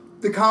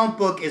the comic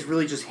book is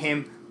really just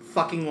him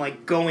fucking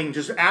like going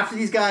just after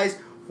these guys,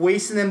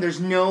 wasting them. There's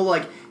no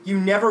like you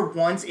never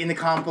once in the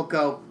comic book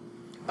go,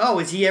 oh,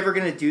 is he ever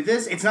gonna do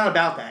this? It's not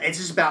about that. It's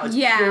just about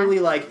purely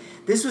like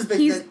this was the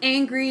he's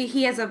angry.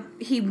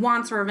 He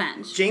wants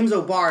revenge. James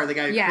O'Barr, the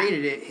guy who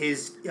created it,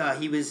 his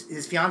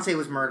fiance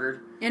was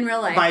murdered in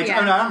real life.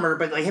 No, not murdered,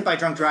 but like hit by a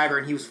drunk driver,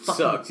 and he was fucking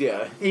sucked.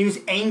 Yeah, and he was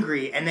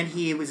angry, and then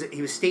he was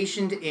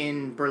stationed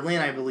in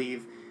Berlin, I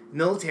believe,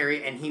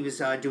 military, and he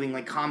was doing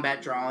like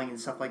combat drawing and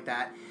stuff like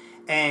that.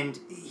 And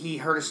he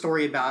heard a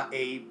story about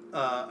a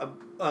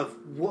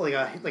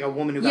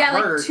woman who got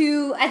murdered.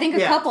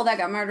 A couple that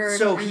got murdered.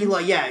 So he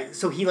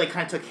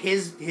kind of took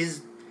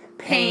his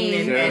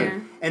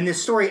pain and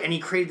this story, and he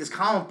created this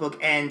comic book,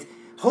 and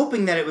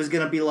hoping that it was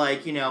gonna be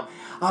like, you know,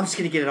 I'm just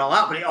gonna get it all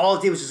out. But all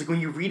it did was just like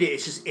when you read it,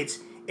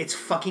 it's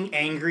fucking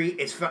angry.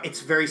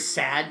 It's very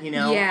sad, you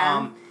know.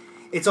 Yeah.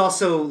 It's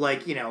also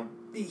like, you know,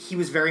 he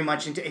was very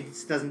much into.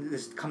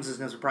 This comes as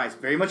no surprise.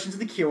 Very much into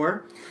The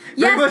Cure.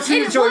 Very much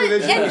into Joy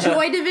Division. And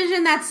Joy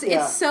Division,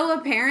 it's so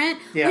apparent.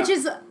 Yeah. Which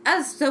is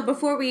so.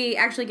 Before we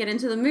actually get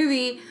into the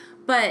movie,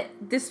 but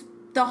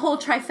the whole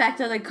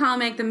trifecta, the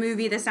comic, the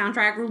movie, the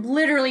soundtrack,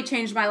 literally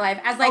changed my life.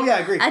 As like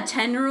a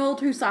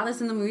 10-year-old who saw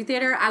this in the movie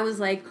theater, I was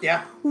like,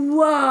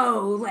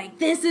 whoa, like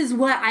this is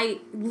what I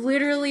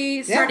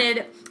literally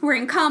started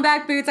wearing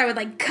combat boots. I would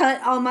like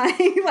cut all my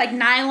like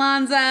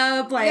nylons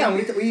up.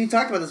 Like we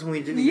talked about this when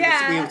we did. We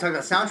talked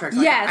about soundtracks.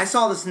 Like, I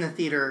saw this in the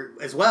theater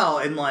as well,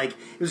 and like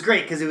it was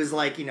great because it was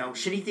like, you know,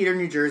 shitty theater in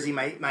New Jersey.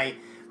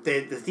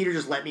 The theater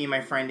just let me and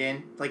my friend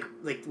in. Like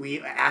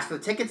we asked for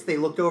the tickets. They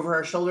looked over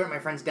our shoulder. My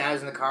friend's dad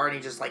was in the car, and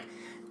he just like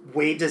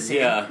waved us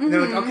in. And they're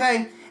like,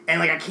 okay.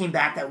 And like I came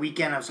back that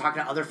weekend. I was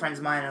talking to other friends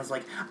of mine. And I was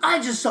like,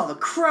 I just saw The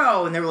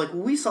Crow, and they were like,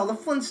 well, we saw The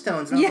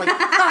Flintstones. And I was like,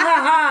 ha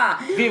ha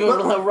ha. Viva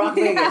Rock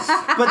Vegas.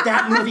 But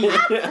that movie,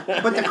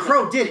 but The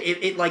Crow did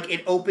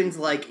it opens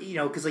like, you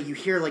know, because like you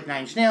hear like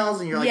Nine Inch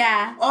Nails, and you're like,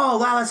 oh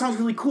wow, that sounds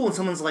really cool. And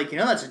someone's like, you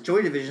know, that's a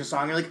Joy Division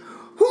song. You're like,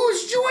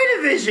 who's Joy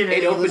Division?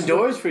 It opened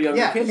doors for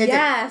younger kids.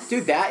 Yes.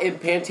 Dude, that and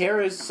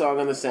Pantera's song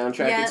on the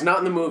soundtrack, it's not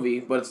in the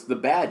movie, but it's The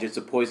Badge. It's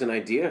a Poison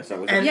Idea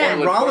song.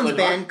 And Rollins'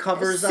 band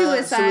covers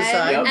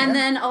Suicide. Yep. And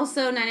then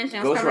also Nine Inch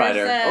Nails Ghost covers...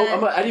 Rider.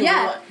 I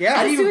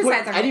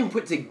didn't even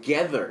put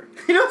together.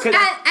 You know,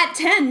 at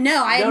 10, I had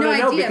no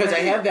idea. Oh. No, because I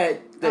have that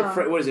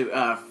what is it,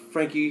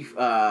 Frankie,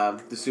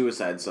 the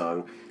Suicide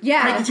song.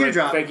 Yeah.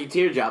 Frankie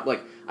Teardrop.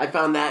 Like, I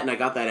found that and I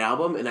got that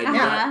album, and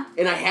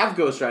I have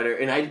Ghost Rider,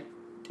 and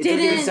it doesn't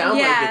even sound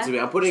like it to me.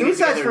 I'm putting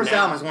Suicide's it together first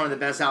album is one of the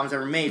best albums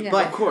ever made. Yeah.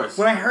 But of course,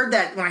 when I heard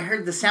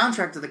the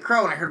soundtrack to The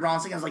Crow, and I heard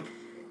Rollins sing, I was like,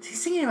 is he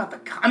singing about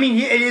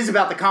it is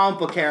about the comic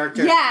book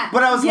character. Yeah.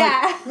 But I was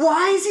like,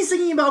 why is he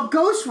singing about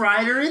Ghost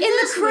Rider in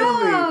this The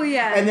Crow? movie?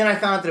 Yeah. And then I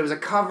found out that it was a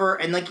cover,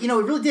 and like, you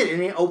know, it really did,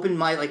 and it opened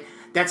my like.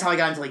 That's how I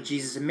got into like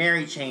Jesus and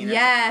Mary Chain.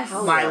 Yes.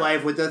 My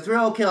Life with the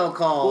Thrill Kill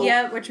Call.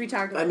 Yeah, which we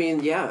talked about. I mean,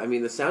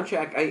 the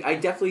soundtrack. I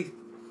definitely.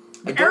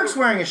 Eric's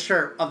wearing a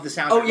shirt of the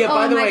soundtrack. Oh yeah!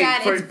 By the way,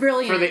 God, it's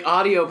brilliant. For the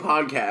audio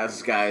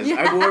podcast, guys,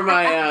 I wore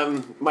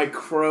my my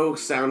Crow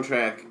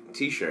soundtrack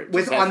T-shirt.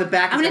 With on the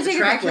back of the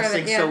track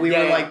listing, so we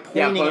were like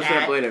pointing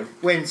at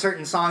when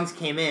certain songs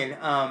came in.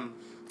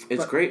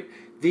 It's great.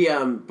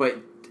 But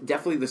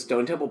definitely the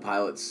Stone Temple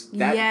Pilots.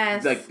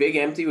 That like Big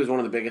Empty was one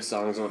of the biggest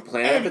songs on the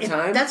planet at the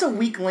time. That's a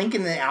weak link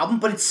in the album,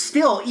 but it's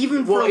still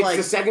even for it's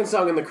the second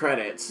song in the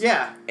credits.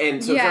 Yeah,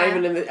 and so it's not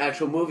even in the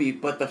actual movie.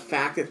 But the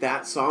fact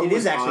that song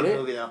was actually in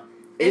the movie though.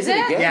 Is it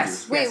again?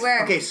 Yes. Wait,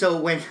 where? Okay, so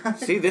when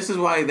see, this is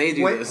why they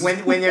do this.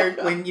 When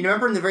you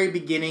remember in the very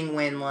beginning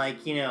when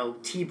like, you know,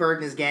 T-Bird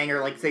and his gang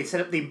are like they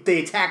set up they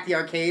attack the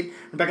arcade.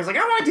 Rebecca's like, I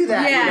want to do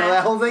that. Yeah. You know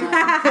that whole thing.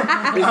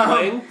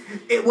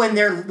 Playing?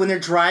 When they're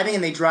driving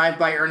and they drive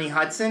by Ernie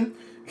Hudson.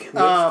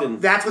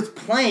 That's what's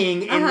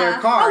playing in their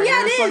car. Oh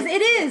yeah,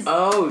 it is.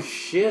 Oh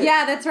shit.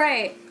 Yeah, that's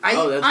right. That's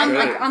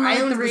great.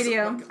 On the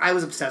radio. I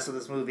was obsessed with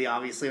this movie,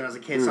 obviously, when I was a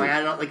kid. So I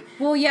don't like.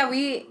 Well, yeah,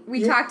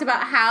 we talked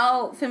about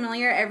how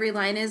familiar every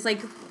line is. Like,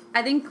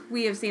 I think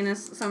we have seen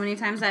this so many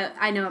times that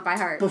I know it by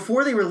heart.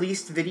 Before they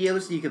released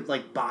videos you could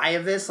like buy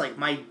of this, like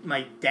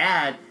my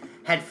dad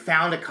had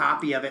found a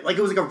copy of it. Like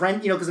it was like a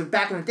rent, you know, because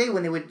back in the day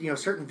when they would, you know,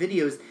 certain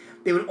videos,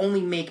 they would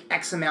only make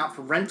X amount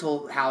for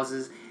rental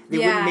houses. They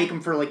wouldn't make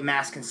them for like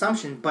mass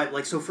consumption, but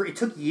like it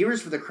took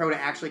years for The Crow to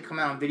actually come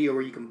out on video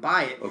where you can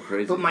buy it. Oh,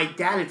 crazy! But my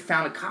dad had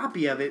found a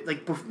copy of it,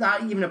 like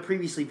not even a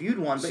previously viewed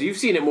one. But so you've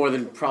seen it more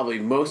than probably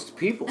most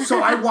people.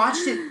 So I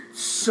watched it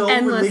so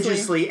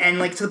religiously, and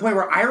like to the point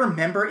where I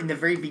remember in the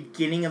very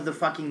beginning of the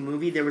fucking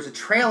movie there was a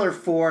trailer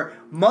for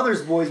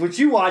Mother's Boys, which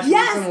you watched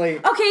recently.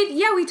 Okay,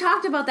 yeah, we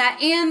talked about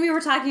that, and we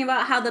were talking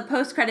about how the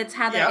post credits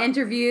had that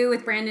interview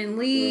with Brandon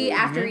Lee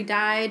after he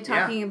died,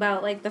 talking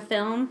about like the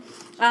film.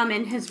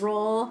 And his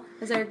role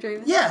as Eric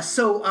Draven. Yeah,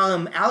 so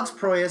Alex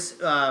Proyas,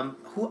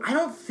 who I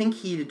don't think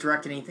he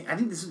directed anything. I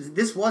think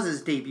this was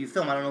his debut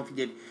film. I don't know if he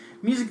did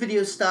music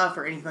video stuff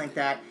or anything like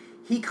that.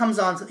 He comes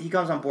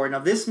on board. Now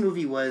this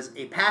movie was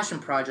a passion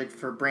project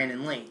for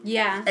Brandon Lee.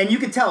 Yeah, and you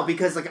could tell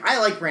because like I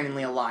like Brandon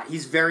Lee a lot.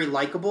 He's very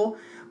likable.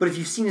 But if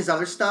you've seen his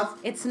other stuff,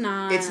 It's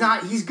not.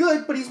 he's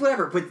good, but he's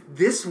whatever. But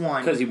this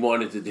one, Because he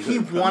wanted to do he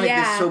it. wanted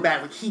Yeah. this so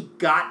bad. Like, he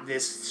got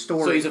this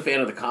story. So he's a fan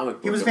of the comic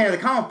book. He was a fan of the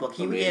comic book.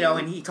 He, Amazing.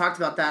 and he talked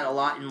about that a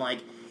lot in like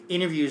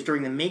interviews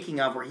during the making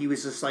of, where he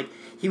was just like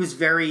he was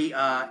very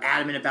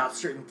adamant about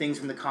certain things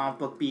from the comic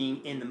book being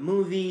in the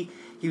movie.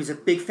 He was a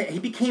big fan. He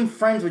became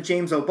friends with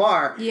James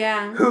O'Barr,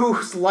 Yeah.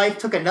 whose life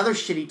took another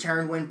shitty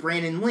turn when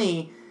Brandon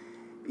Lee,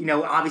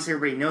 obviously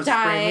everybody knows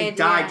that Brandon Lee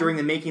died during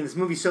the making of this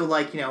movie. So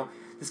like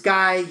this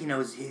guy, he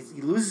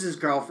loses his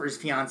girl for his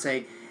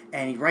fiance,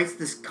 and he writes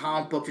this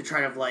comic book to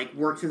try to like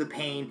work through the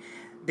pain.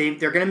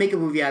 They're gonna make a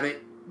movie out of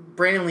it.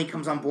 Brandon Lee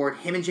comes on board.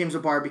 Him and James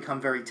O'Barr become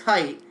very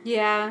tight.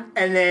 Yeah.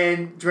 And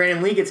then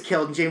Brandon Lee gets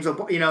killed, and James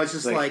O'Barr, it's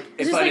just like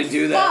if just I like, didn't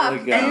do that, fuck. like,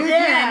 and then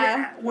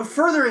Yeah. with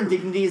further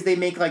indignities, they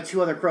make like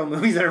 2 other Crow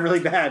movies that are really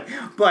bad.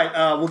 But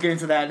we'll get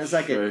into that in a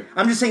second. Sure.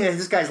 I'm just saying that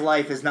this guy's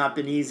life has not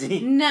been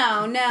easy.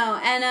 No.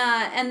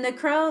 And The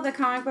Crow, the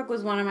comic book,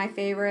 was one of my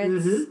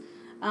favorites.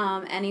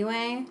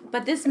 Anyway,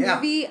 but this Yeah.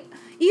 movie,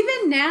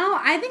 even now,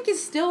 I think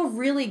is still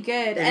really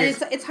good, and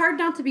is. it's hard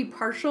not to be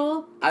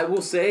partial. I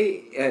will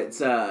say it's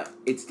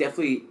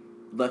definitely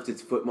left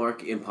its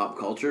footmark in pop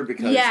culture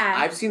because Yeah.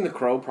 I've seen The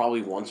Crow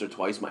probably once or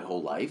twice my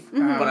whole life,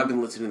 but I've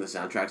been listening to the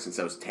soundtrack since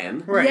I was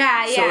 10. Right.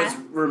 Yeah, So it's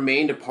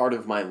remained a part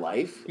of my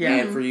life. Yeah.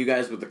 And for you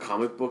guys with the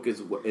comic book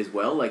as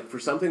well, like for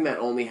something that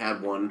only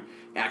had one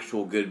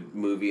actual good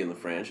movie in the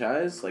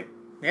franchise, like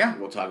Yeah.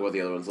 we'll talk about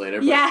the other ones later.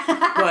 But, Yeah.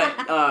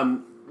 but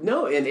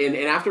no, and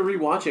after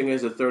rewatching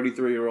as a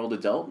 33-year-old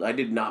adult, I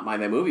did not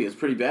mind that movie. It's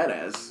pretty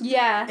badass.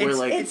 Yeah. Where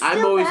like it's I'm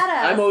still always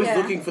badass, yeah.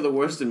 looking for the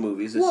worst in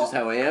movies. It's Well, just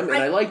how I am, and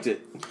I liked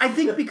it. I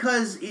think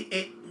because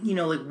it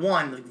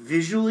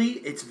visually,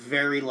 it's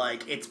very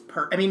like it's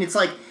I mean, it's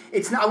like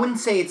it's not. I wouldn't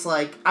say it's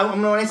like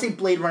when I say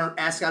Blade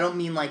Runner-esque, I don't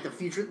mean like the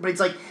future, but it's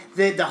like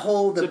the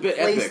whole It's a bit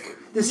place, epic.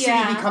 the city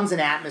Yeah. becomes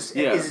an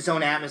atmosphere, Yeah. is its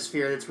own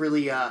atmosphere. That's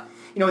really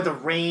with the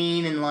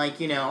rain and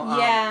like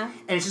Yeah.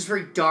 and it's just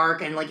very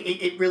dark and like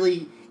it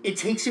really. It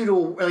takes you to,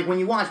 like, when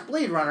you watch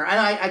Blade Runner, and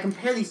I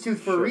compare these two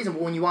for a reason,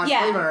 but when you watch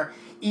Yeah. Blade Runner,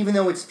 even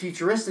though it's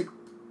futuristic,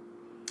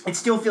 it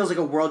still feels like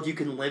a world you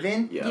can live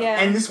in. Yeah. Yeah.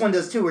 And this one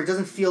does too, where it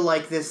doesn't feel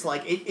like this,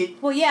 like,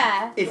 Well,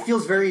 yeah. it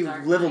feels very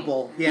Dark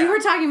livable. Yeah. You were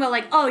talking about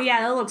like, oh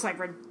yeah, that looks like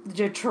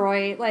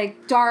Detroit,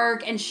 like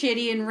dark and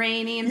shitty and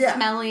rainy and Yeah.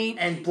 smelly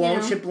and you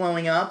know?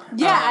 blowing up.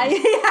 Yeah,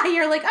 yeah.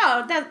 You're like,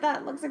 oh,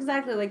 that looks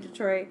exactly like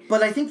Detroit.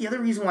 But I think the other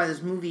reason why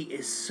this movie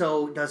does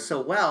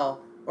so well,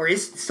 or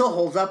still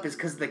holds up, is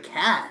because the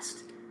cast.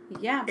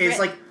 Yeah, It's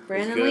like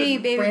Brandon good. Lee,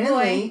 baby Brandon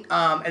boy. Lee,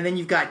 and then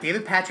you've got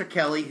David Patrick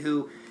Kelly,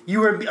 who you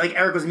were like,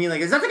 Eric was immediately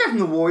like, is that the guy from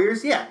The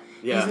Warriors? Yeah.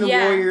 Yeah. He's in The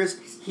Yeah. Warriors.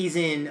 He's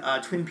in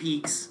Twin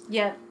Peaks.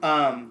 Yep.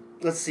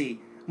 Let's see.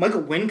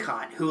 Michael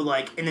Wincott, who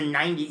like in the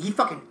 90s, he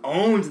fucking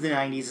owns the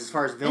 90s as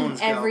far as villains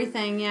go.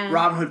 Everything, yeah.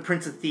 Robin Hood,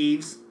 Prince of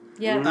Thieves.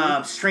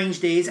 Yeah. Strange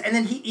Days, and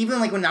then he even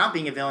like when not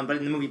being a villain, but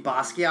in the movie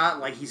Basquiat,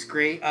 like he's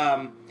great.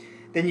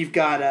 Then you've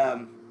got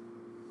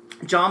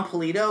John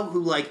Polito,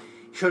 who like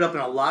showed up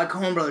in a lot of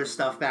Coen Brothers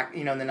stuff back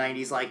in the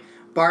 90s, like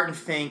Barton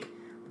Fink,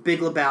 Big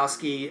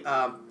Lebowski,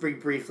 very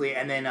briefly,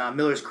 and then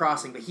Miller's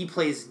Crossing. But he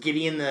plays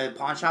Gideon, the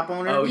pawn shop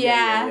owner. Oh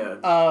Yeah.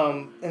 yeah.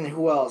 And then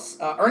who else?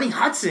 Ernie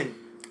Hudson.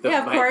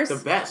 Yeah, of course. The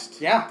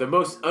best. Yeah. The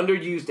most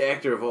underused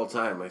actor of all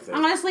time, I think.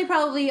 Honestly,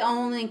 probably the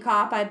only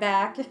cop I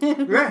backed.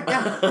 Right.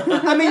 Yeah.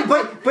 I mean,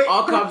 but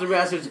All cops are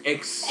bastards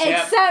except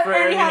Except for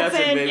Ernie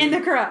Hudson baby. in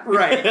The Crow.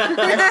 right.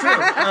 That's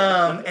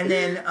true. And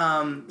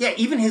then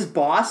even his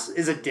boss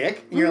is a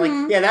dick, and you're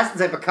like, yeah, that's the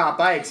type of cop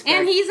I expect.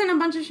 And he's in a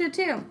bunch of shit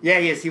too. Yeah,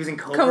 he is. He was in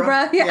Cobra.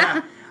 Cobra,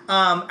 yeah.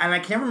 And I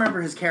can't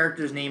remember his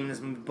character's name in this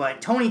movie, but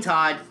Tony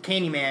Todd,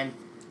 Candyman,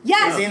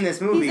 Yes. is in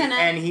this movie, He's in it.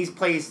 and he's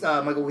plays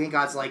Michael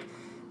Wincott's like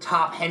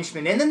top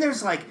henchman. And then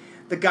there's like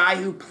the guy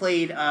who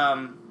played I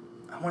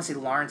want to say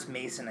Lawrence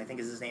Mason, I think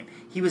is his name.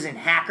 He was in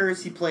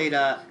Hackers. He played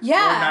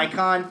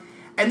Nikon.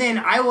 And then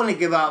I want to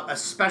give out a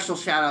special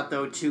shout out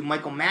though to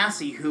Michael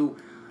Massey, who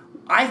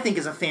I think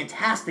is a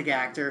fantastic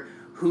actor,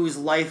 whose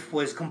life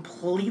was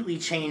completely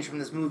changed from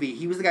this movie.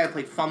 He was the guy who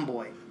played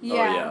Funboy. Yeah.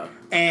 Oh yeah.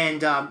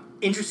 And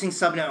interesting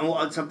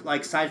subnote,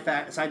 and side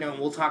note, and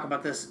we'll talk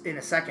about this in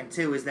a second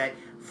too, is that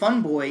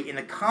Funboy in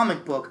the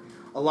comic book,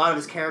 a lot of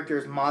his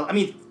characters model. I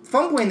mean,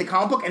 Funboy in the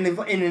comic book and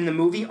in the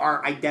movie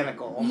are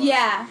identical. Almost.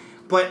 Yeah.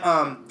 But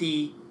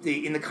the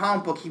in the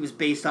comic book, he was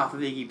based off of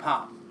Iggy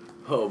Pop,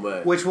 Oh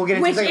man. which we'll get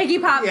into. Which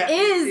Iggy Pop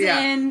is yeah.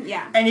 in.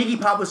 Yeah. And Iggy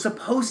Pop was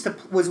supposed to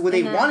they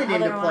In the wanted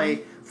him to other play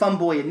one.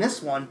 Funboy in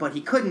this one, but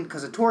he couldn't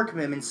because of tour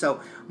commitments. So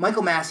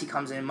Michael Massey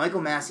comes in.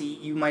 Michael Massey,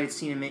 you might have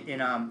seen him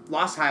in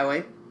Lost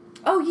Highway.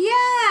 Oh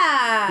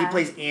yeah. He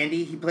plays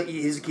Andy.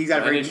 He's got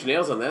a Nine very Inch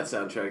Nails on that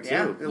soundtrack too.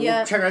 yeah. Yeah.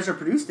 Well, Trent Reznor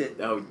produced it,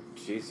 Oh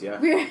jeez, yeah.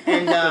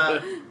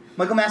 and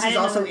Michael Massey's I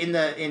also didn't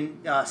know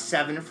in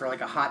Seven for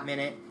like a hot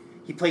minute.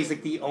 He plays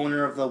like the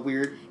owner of the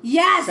weird.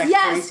 Yes. Sex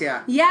Yes. place,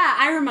 yeah. Yeah,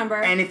 I remember.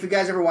 And if you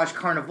guys ever watched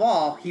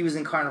Carnival, he was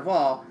in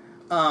Carnival.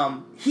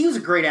 He was a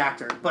great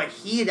actor, but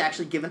he had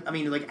actually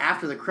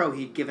after The Crow,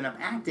 he'd given up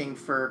acting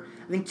for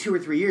I think 2 or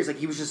 3 years. Like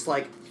he was just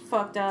like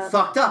fucked up.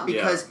 fucked up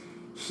because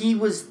he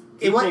was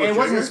It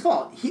wasn't his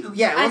fault.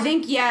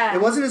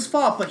 It wasn't his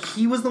fault, but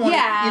he was the one.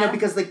 Yeah.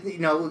 Because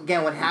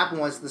again, what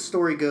happened was the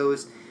story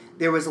goes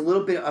there was a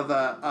little bit of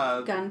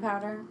a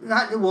gunpowder.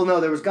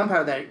 There was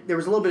gunpowder. There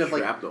was a little bit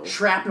of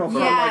shrapnel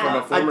from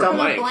a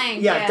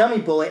blank.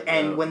 Dummy bullet,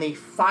 and when they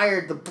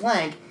fired the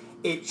blank,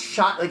 it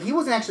shot. Like he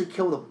wasn't actually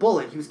killed with a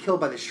bullet; he was killed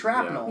by the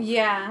shrapnel.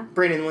 Yeah.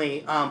 Brandon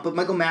Lee, but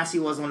Michael Massey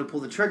was the one who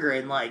pulled the trigger,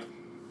 and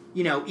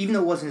even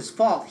though it wasn't his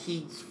fault,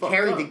 he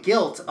carried the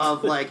guilt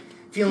of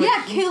feeling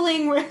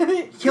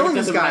killing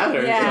this guy.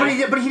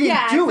 Yeah. But he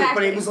didn't do it.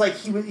 But it was like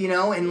he was,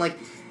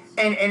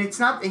 and it's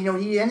not,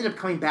 he ended up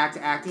coming back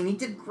to acting. He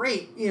did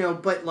great,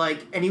 but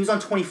and he was on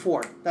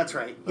 24. That's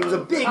right. He was a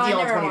big deal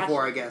on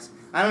 24, I guess.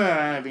 I don't know,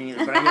 I haven't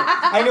either, but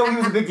I know he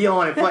was a big deal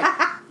on it. But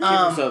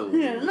no.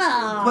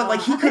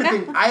 But he could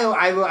have been.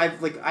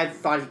 I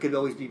thought he could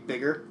always be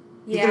bigger.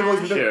 He could have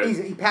always been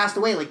bigger. He passed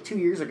away 2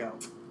 years ago.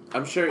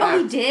 I'm sure.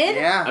 Oh, he did?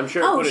 Yeah. I'm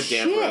sure it put a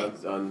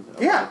damper on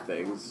a lot of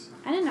things.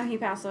 I didn't know he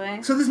passed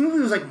away. So this movie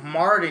was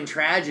marred in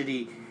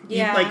tragedy.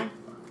 Yeah.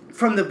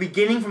 From the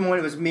beginning, from when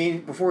it was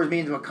made, before it was made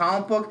into a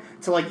comic book,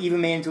 to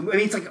even made into. I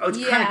mean, it's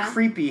kind of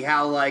creepy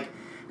how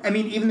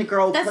even the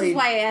girl That's played.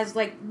 Why it has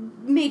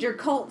major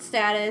cult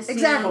status.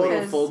 Exactly. A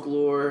little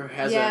folklore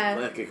has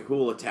a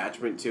cool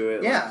attachment to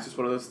it. Yeah. It's just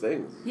one of those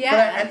things.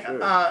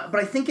 Yeah. But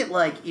I think it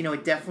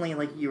it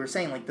definitely you were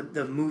saying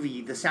the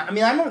movie, the sound. I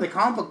mean, I remember the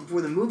comic book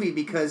before the movie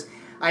because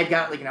I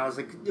got I was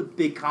a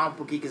big comic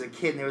book geek as a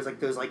kid, and there was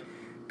those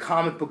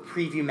comic book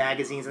preview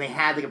magazines, and they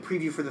had a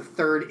preview for the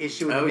third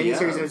issue of the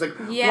miniseries, and it was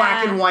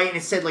black and white, and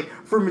it said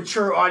for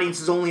mature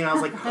audiences only, and I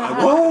was like,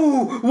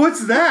 whoa,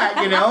 what's that?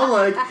 And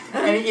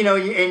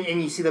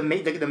and you see the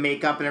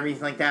makeup and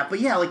everything like that. But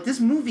this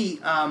movie,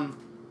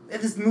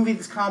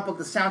 this comic book,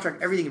 the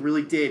soundtrack, everything it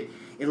really did.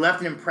 It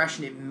left an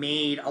impression. It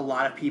made a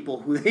lot of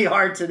people who they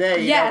are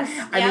today. Yes.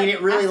 I mean,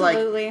 it really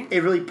absolutely.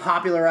 It really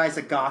popularized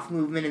the goth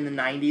movement in the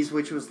 '90s,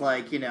 which was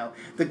the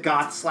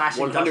goth /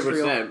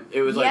 industrial. 100%.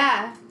 It was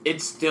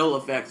it still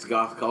affects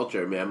goth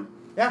culture, man.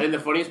 Yeah. And the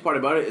funniest part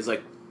about it is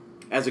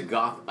as a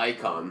goth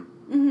icon,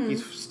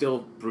 he's still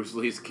Bruce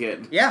Lee's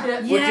kid.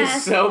 Yeah. Which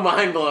is so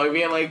mind blowing.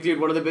 Being dude,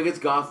 one of the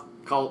biggest goth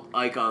cult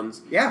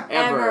icons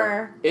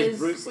ever is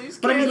Bruce Lee's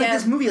kid. But I mean,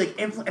 this movie,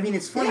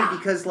 it's funny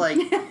because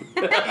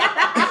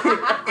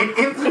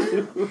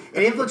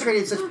it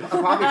infiltrated such a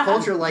popular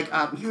culture.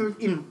 Even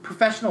in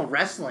professional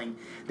wrestling,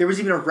 there was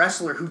even a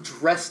wrestler who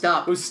dressed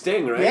up. It was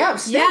Sting, right? Yeah, it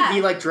was Sting. Yeah.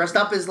 He dressed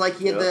up as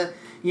he had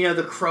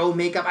the crow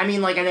makeup. I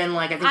mean, and then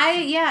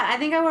I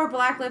think I wore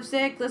black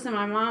lipstick. Listen,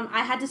 my mom,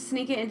 I had to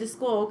sneak it into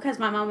school because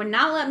my mom would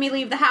not let me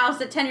leave the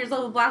house at 10 years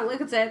old with black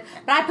lipstick.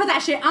 But I put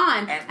that shit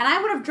on, and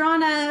I would have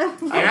drawn a.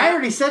 And I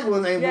already said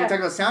when we talked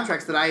about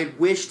soundtracks that I had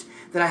wished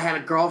that I had a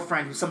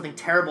girlfriend who something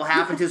terrible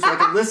happened to, so I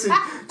could listen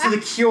to The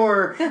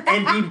Cure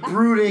and be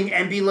brooding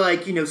and be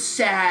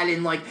sad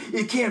and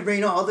it can't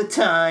rain all the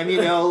time,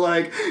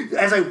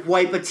 as I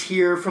wipe a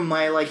tear from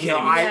my eyes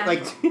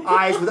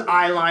with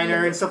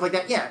eyeliner and stuff like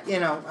that. Yeah,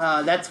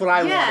 that's what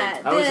I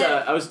wanted.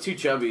 I was too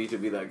chubby to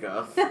be that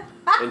goth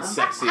and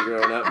sexy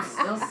growing up.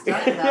 Still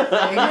stuck in that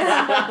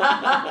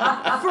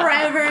thing.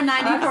 Forever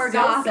 94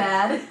 goth.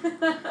 Sad.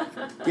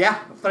 Yeah,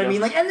 but I mean,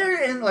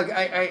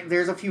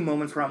 there's a few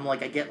moments where I'm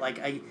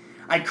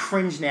I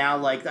cringe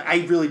now.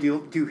 I really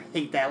do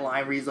hate that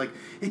line where he's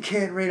it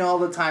can't rain all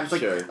the time. It's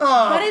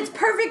but it's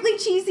perfectly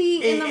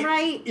cheesy in the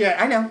right. Yeah,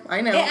 I know.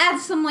 It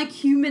adds some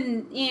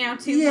human,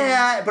 to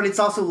yeah, but it's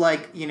also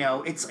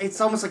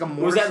it's almost like a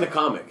more. Was that in the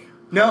comic?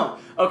 No.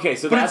 Okay,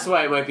 so that's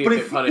why it might be a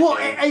bit punishing. Well,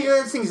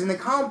 the thing is, in the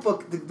comic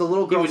book, the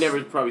little girl. He would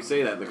never probably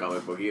say that in the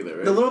comic book either.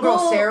 Right? The little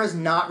girl Sarah's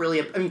not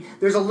really.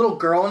 There's a little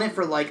girl in it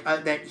for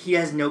that he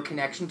has no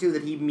connection to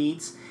that he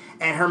meets,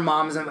 and her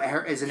mom is an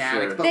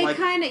addict. But they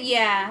kind of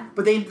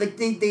But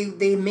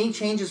they made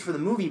changes for the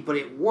movie, but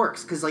it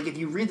works because if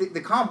you read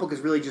the comic book,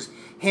 is really just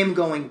him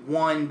going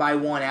one by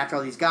one after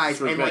all these guys.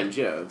 It's revenge,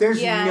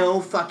 There's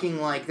no fucking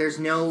there's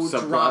no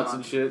subplots drama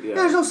and shit. Yeah.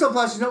 There's no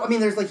subplots.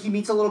 There's he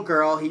meets a little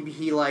girl. He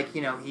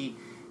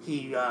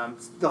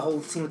the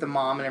whole scene with the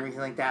mom and everything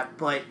like that.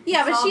 But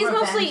but she's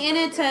mostly in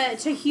it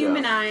to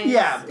humanize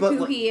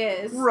who he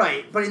is.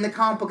 Right, but in the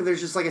comic book, there's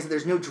just I said,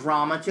 there's no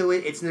drama to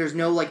it. There's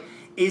no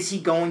is he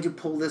going to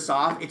pull this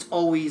off? It's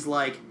always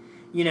and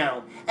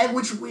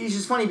which is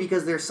just funny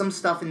because there's some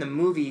stuff in the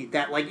movie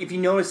that if you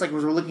notice as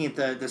we're looking at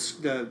the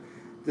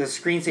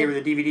screensaver,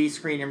 the DVD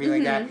screen, and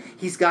everything like that,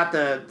 he's got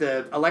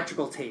the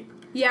electrical tape.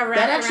 Yeah, right.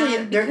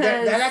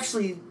 That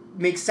actually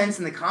makes sense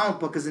in the comic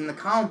book because in the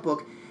comic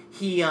book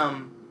he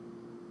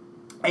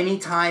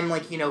anytime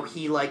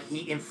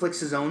he inflicts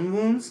his own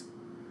wounds,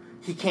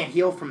 he can't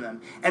heal from them.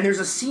 And there's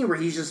a scene where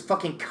he's just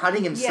fucking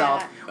cutting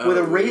himself with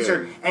a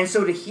razor, and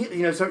so to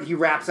heal, so he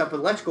wraps up with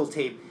electrical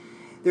tape.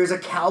 There's a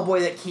cowboy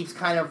that keeps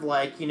kind of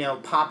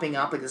popping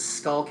up, a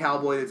skull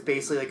cowboy that's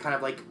basically kind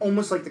of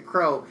almost like the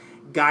Crow,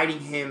 guiding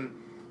him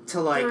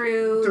to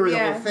through the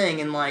whole thing.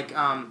 And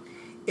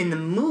in the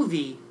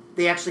movie,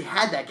 they actually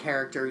had that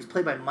character. He's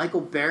played by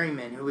Michael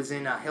Berryman, who was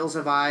in Hills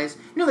Have Eyes.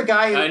 You know the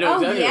guy. I know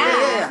exactly.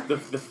 Yeah.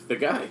 The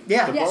guy.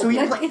 Yeah. So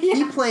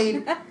he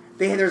played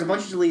there's a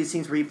bunch of deleted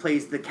scenes where he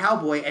plays the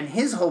cowboy, and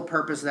his whole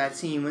purpose of that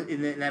scene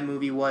in that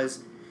movie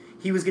was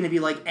he was going to be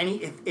like any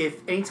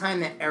time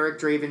that Eric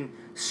Draven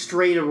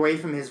strayed away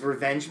from his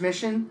revenge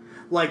mission,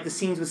 like the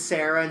scenes with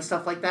Sarah and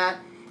stuff like that,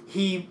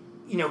 he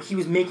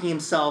was making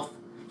himself.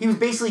 He was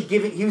basically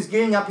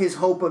giving up his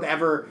hope of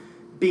ever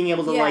being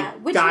able to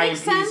which die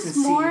makes in peace sense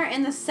and more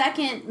in the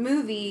second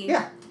movie.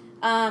 Yeah.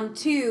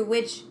 Too,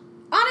 which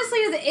honestly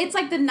it's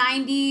like the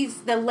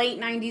 '90s, the late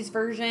 '90s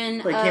version.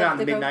 Like came out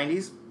in the mid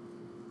 '90s.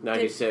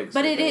 96.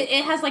 But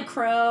it has like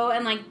Crow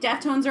and like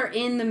Deftones are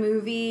in the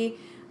movie.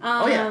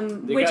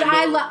 Which got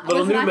I love.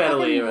 little new I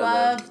medley fucking around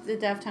love the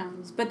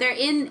Deftones, but they're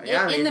in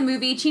Yeah, the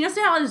movie. Chino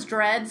still has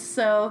dreads,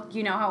 so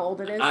you know how old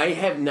it is. I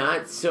have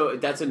not. So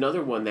that's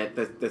another one that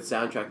the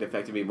soundtrack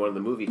affected me more than the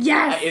movie.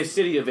 Yes. It's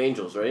City of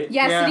Angels, right?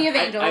 Yeah, City of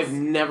Angels. I've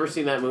never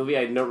seen that movie.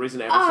 I had no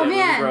reason to ever see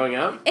that movie growing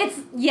up. It's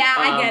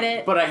I get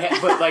it. But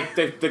but like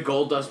the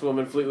Gold Dust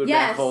Woman Fleetwood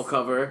Mac whole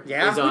cover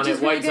is on Which it. is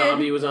really White good.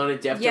 Zombie was on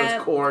it. Deftones,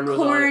 Korn was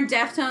on it.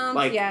 Deftones,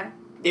 Like,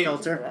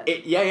 Filter.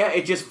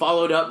 It just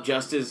followed up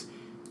just as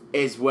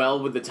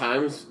well with the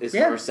times as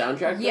far as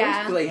soundtrack goes.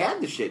 Yeah. Because I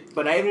had the shit,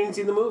 but I haven't even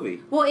seen the movie.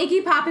 Well,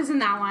 Iggy Pop is in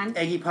that one.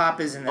 Iggy Pop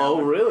is in that Oh,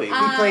 one. really?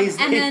 He plays.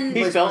 and then-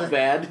 He felt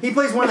bad. He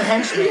plays one of the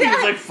henchmen. He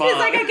was like, fuck. He's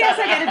like, I guess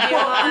I gotta deal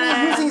I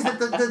mean, with here's the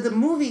it. thing is that the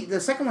movie, the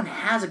second one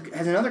has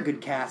another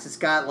good cast. It's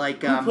got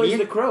like Who plays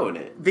the Crow in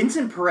it?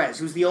 Vincent Perez,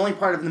 who's the only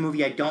part of the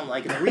movie I don't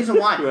like, and the reason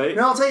why. Right.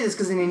 No, I'll tell you this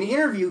because in an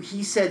interview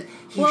he said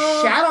he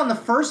shat on the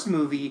first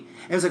movie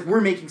and was like,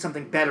 "We're making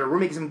something better. We're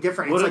making something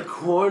different." What It's a like,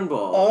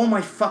 cornball! oh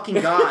my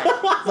fucking god!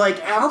 Like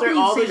how After can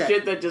you all say the that?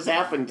 shit that just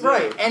happened, too.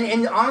 Right,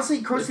 and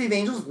honestly, Crow City of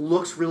Angels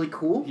looks really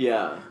cool.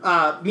 Yeah.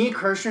 Mia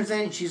Kirshner's in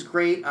it, and she's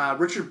great.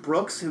 Richard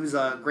Brooks, who's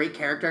a great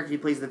character actor, he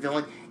plays the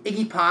villain.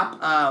 Iggy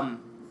Pop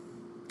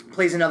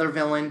plays another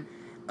villain,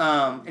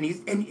 and the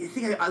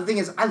thing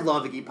is, I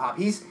love Iggy Pop.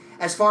 He's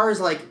as far as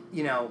like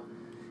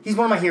he's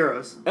one of my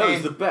heroes. That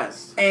was the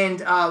best.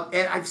 And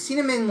I've seen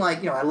him in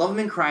like I love him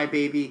in Cry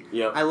Baby.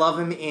 Yep. I love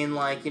him in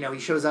like he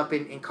shows up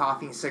in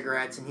Coffee and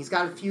Cigarettes, and he's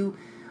got a few.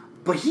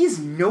 But he is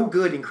no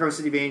good in Crow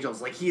City of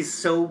Angels. Like, he is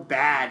so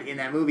bad in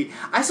that movie.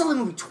 I saw the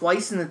movie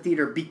twice in the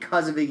theater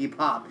because of Iggy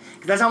Pop.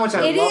 Because that's how much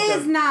I loved him. It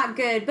is not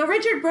good. But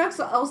Richard Brooks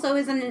also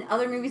is in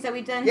other movies that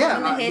we've done.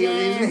 Yeah, he's in The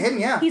Hidden. he's in Hidden,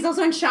 yeah. He's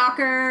also in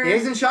Shocker. Yeah,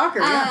 he's in Shocker,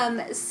 yeah.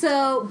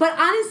 But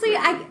honestly,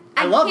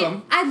 I love can't-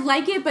 him. I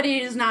like it, but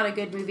it is not a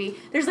good movie.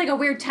 There's like a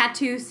weird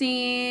tattoo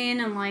scene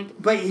and like...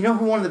 But you know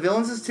who one of the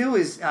villains is too?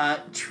 Is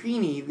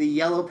Trini, the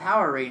Yellow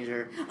Power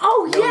Ranger.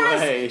 Oh, No yes!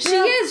 way. She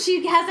is.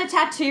 She has a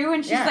tattoo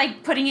and she's Yeah.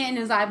 like putting it in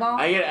his eyeball.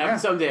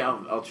 Someday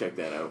I'll check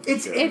that out.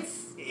 It's sure.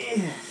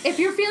 If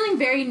you're feeling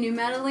very new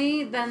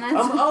metal-y, then that's...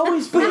 I'm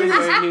always feeling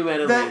very new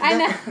metal. I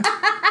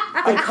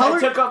know. color- I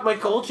took off my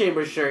Cold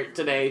Chamber shirt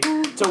today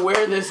to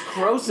wear this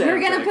Crow soundtrack.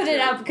 We're gonna put it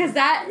shirt. up because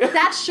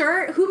that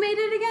shirt. Who made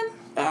it again?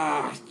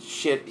 Ah,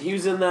 shit.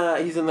 He's in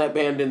that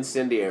band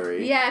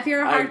Incendiary. Yeah, if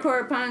you're a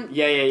hardcore punk.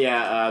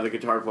 Yeah. The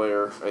guitar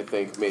player, I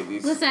think, made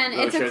these. Listen,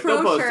 those it's a shirts.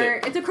 They'll Crow post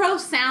shirt. it. It's a Crow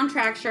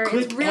soundtrack shirt.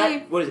 Click It's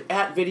really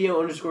at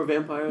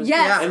 @video_vampires.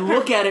 Yes. And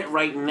look at it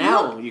right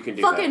now. Look You can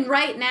do fucking that.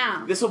 right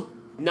now. This will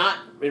not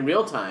in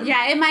real time.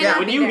 Yeah, it might Yeah, not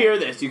When be you there. hear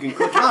this, you can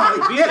click it. Oh,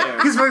 It'll be yeah, there.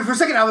 because for a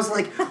second I was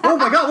like, oh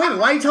my god, wait a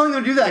minute, why are you telling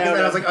them to do that? And Yeah,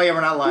 then I was no. like, oh yeah,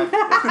 we're not live.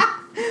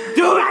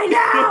 Do it right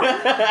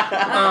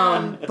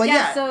now. But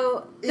yeah,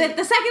 So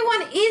the second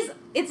one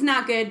it's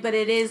not good, but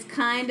it is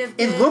kind of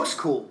good. it looks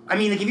cool. I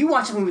mean, like if you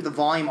watch the movie with the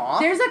volume off,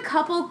 There's a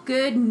couple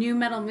good new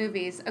metal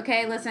movies.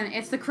 Okay, listen,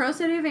 it's the Crow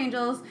City of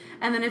Angels,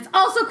 and then it's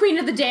also Queen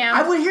of the Damned.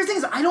 here's the thing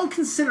is, I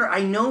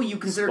know you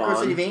consider Crow Spawn.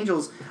 City of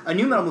Angels a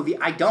new metal movie.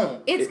 I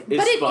don't. It's Is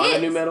but Spawn it a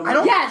is. new metal I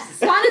don't- Yes,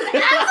 Spawn is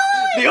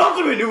absolutely. The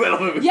ultimate new metal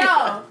movie.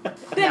 Yo,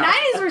 the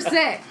 '90s were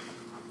sick.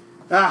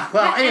 Well,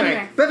 But anyway,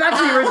 anyway. but back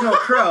to the original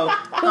Crow.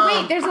 But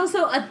wait, there's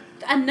also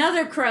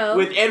another Crow.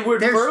 With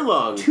Edward There's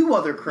Furlong. 2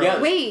 other Crows.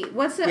 Yeah. Wait,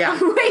 what's the? Yeah.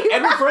 Wait,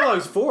 Edward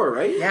Furlong's 4,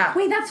 right? Yeah.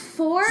 wait, that's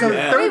 4. So the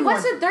Yeah. third Wait,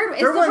 what's one- the third? Is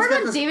third the one's third got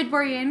one this- David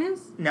Boreanaz?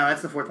 No,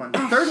 that's the 4th one. The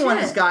third one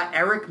shit. has got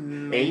Eric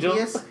Angel?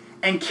 Mabius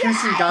and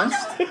Kirsten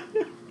Dunst.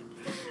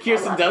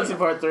 Kirsten Dunst in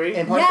part 3.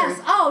 in part Yes.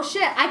 3. Oh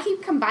shit, I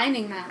keep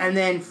combining them. And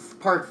then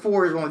part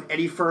 4 is one with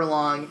Eddie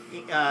Furlong,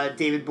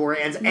 David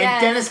Boreanaz, and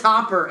Yes. Dennis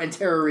Hopper and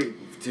Tara Reid.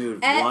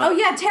 Dude, And, what? oh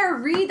yeah, Tara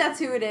Reid. That's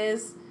who it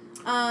is.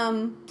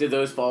 Did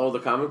those follow the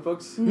comic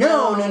books?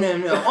 No.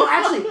 Oh,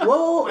 actually,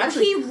 whoa,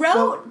 actually. He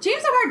wrote.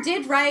 James O'Barr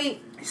did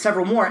write.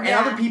 Several more. And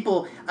Yeah. other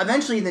people,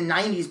 eventually in the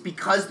 90s,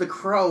 because The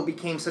Crow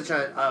became such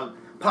a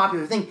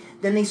popular thing,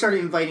 then they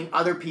started inviting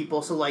other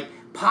people. So, like,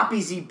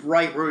 Poppy Z.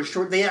 Bright wrote a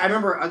short... I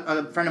remember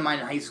a friend of mine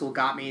in high school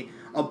got me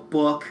a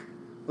book.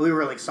 We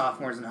were, like,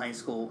 sophomores in high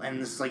school.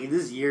 And this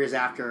is years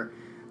after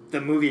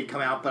the movie had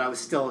come out, but I was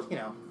still,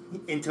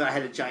 I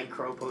had a giant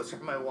Crow poster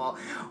on my wall.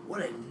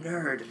 What a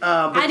nerd!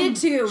 But I did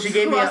too. She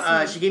gave me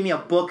Trust she gave me a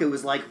book. It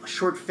was like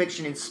short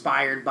fiction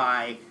inspired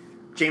by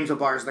James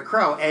O'Barr's The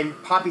Crow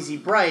and Poppy Z.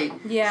 Bright.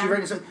 Yeah. She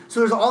read, so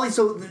there's all these.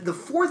 So the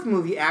 4th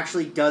movie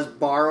actually does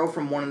borrow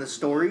from one of the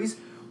stories.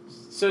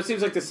 So it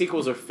seems like the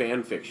sequels are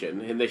fan fiction,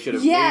 and they should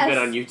have Yes. maybe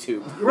been on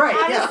YouTube. Right.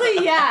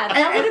 Honestly, yeah,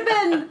 that would have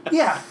been.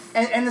 Yeah,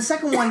 and the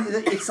second one,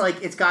 it's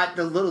like it's got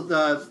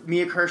the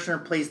Mia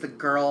Kirshner plays the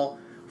girl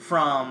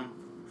from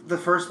the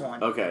first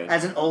one. Okay.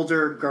 As an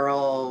older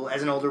girl,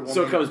 as an older woman.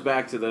 So it comes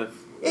back to the...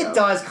 It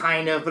does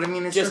kind of, but I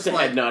mean, it's Just just to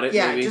like, head nod it,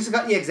 yeah, maybe.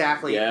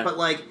 exactly. Yeah. But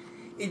like,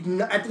 at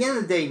the end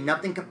of the day,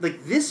 nothing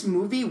like this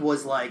movie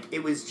was like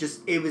it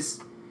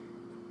was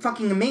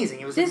fucking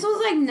amazing. It was. This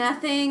was like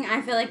nothing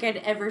I feel like I'd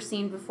ever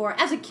seen before.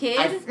 As a kid,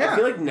 I Yeah.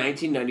 feel like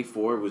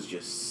 1994 was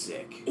just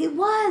sick. it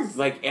was.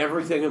 Like,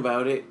 everything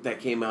about it that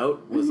came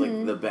out was,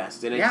 like, the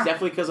best. And it's Yeah.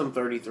 definitely because I'm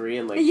 33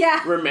 and, like,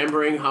 Yeah.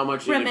 remembering how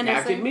much it Reminiscing.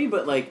 impacted me.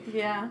 But, like,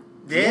 Yeah.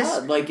 This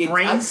Yeah, like,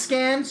 Brain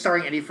Scan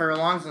starring Eddie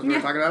Furlong, since we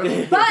were talking about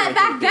it. But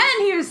back then,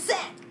 he was sick.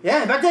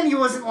 Yeah, back then he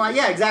wasn't like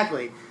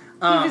exactly.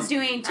 He was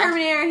doing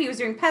Terminator. He was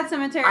doing Pet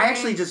Cemetery. I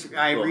actually just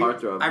Little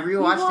heartthrob. I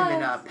rewatched him in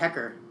was.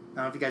 Pecker. I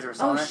don't know if you guys ever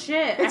saw Oh that.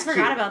 shit! It's I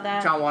forgot cute. about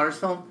that. John Waters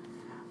film.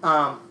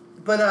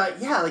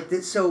 Yeah, like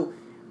this. So,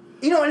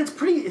 and it's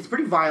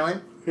pretty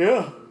violent.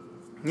 yeah.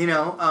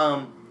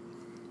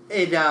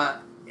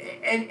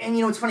 And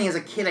it's funny, as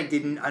a kid I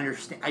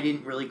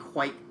didn't really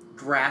quite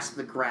grasp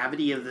the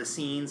gravity of the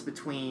scenes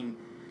between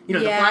the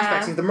Yeah.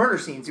 flashback scenes, the murder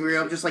scenes. You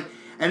were just like,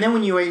 and then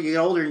when you get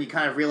older and you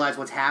kind of realize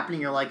what's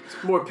happening, you're like,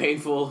 More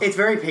painful. it's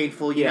very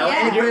painful, you know.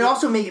 Yeah. And it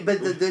also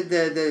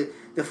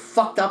the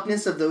fucked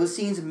upness of those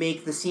scenes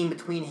make the scene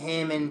between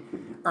him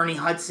and Ernie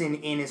Hudson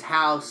in his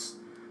house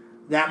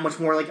that much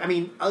more like. I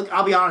mean,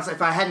 I'll be honest.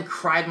 If I hadn't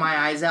cried my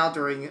eyes out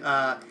during,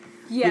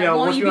 Yeah,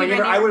 Once you Upon a be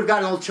Neighbor, ready? I would have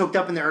gotten a little choked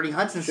up in the Ernie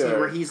Hudson scene Sure.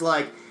 where he's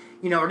like,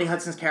 Ernie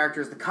Hudson's character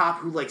is the cop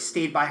who like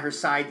stayed by her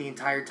side the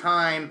entire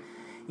time.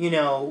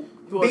 Well,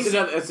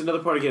 it's another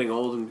part of getting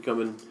old and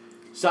becoming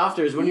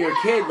softer is when you're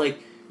a kid, like,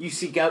 you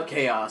seek out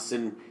chaos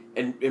and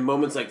in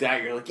moments like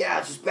that, you're like, yeah,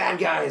 it's just bad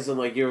guys, and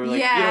like you're like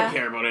you Yeah. don't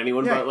care about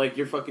anyone Yeah. but like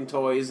your fucking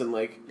toys and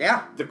like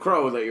Yeah. the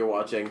Crow that you're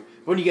watching.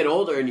 When you get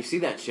older and you see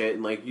that shit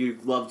and like you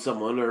loved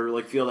someone or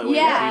like feel that way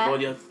Yeah. about people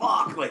and you're like,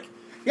 fuck, like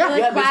Yeah. Like,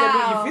 yeah, there's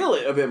that, wow. you feel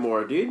it a bit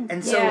more, dude.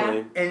 And so,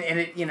 Yeah. and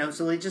it,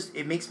 so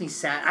it makes me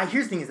sad.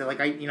 Here's the thing is that, like,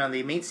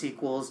 they made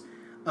sequels.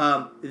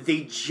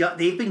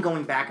 They've been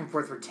going back and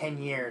forth for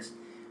 10 years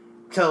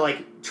to,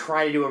 like,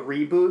 try to do a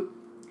reboot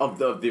of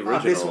the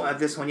original. of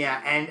this one,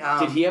 yeah. And,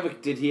 Did he have a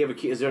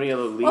kid? Is there any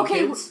other lead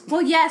Okay, kids?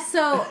 well, yes.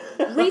 So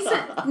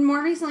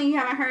more recently, you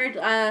haven't heard.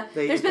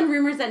 There's been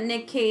rumors that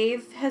Nick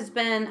Cave has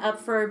been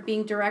up for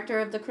being director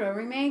of the Crow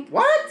remake.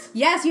 What?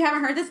 Yes, you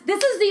haven't heard this.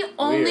 This is the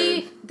only.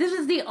 Weird. This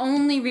is the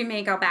only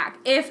remake I'll back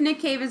if Nick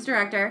Cave is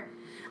director.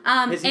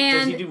 Does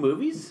he do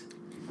movies?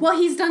 Well,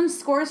 he's done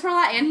scores for a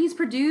lot, and he's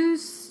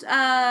produced.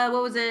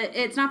 What was it?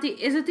 It's not the.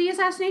 Is it the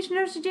Assassination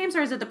of Jesse James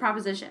or is it the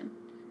Proposition?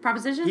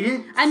 Proposition? He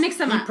didn't. I mixed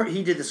them up.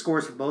 He did the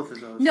scores for both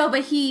of those. No,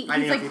 but he's I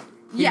didn't know like. if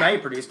he might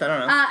have produced. I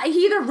don't know.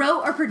 He either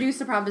wrote or produced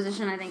the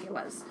Proposition. I think it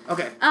was.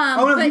 Okay.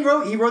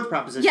 but- He wrote the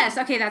Proposition. Yes,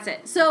 okay, that's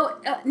it. So,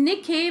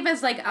 Nick Cave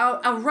as, like,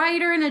 a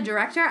writer and a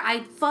director,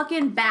 I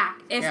fucking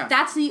back. If Yeah.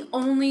 that's the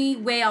only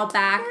way I'll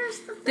back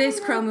this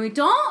Crow movie.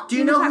 Don't Do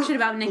you know talk who- shit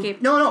about Nick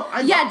Cave. No.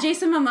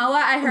 Jason Momoa,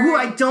 I heard. Who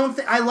I don't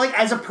think I like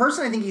as a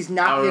person. I think he's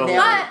not I don't good know.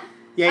 now. But,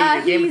 Yeah,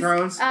 you did Game of he's,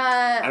 Thrones.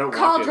 don't Khal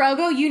watch it.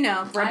 Drogo, you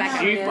know, Rebecca.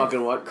 She did.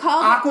 fucking what?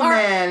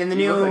 Aquaman in the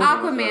new.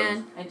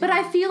 Aquaman. But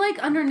I feel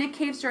like under Nick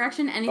Cave's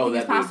direction, anything is that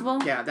dude.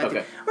 possible. Yeah, that's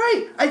Okay.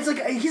 right. It's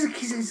like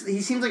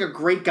he seems like a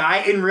great guy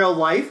in real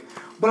life,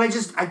 but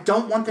I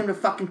don't want them to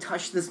fucking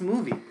touch this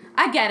movie.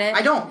 I get it.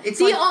 I don't. It's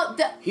See, like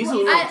He's a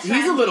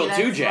well, little Trendy,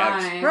 too that's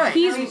jacked. why. Right.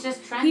 He's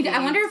just trendy.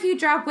 I wonder if he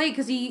dropped weight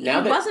because he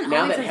Now wasn't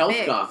that always as health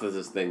big. goth is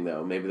this thing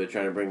though, maybe they're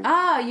trying to bring.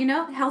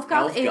 Health goth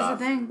Health is goth. a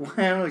thing.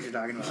 I don't know what you're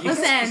talking about.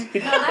 Listen,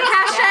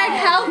 hashtag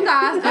health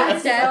goth. That's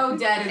Instead. so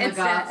dead in the It's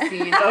goth dead.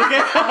 scene.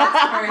 Okay.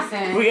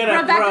 Person. We got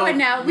a Rebecca bro. would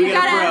know. We We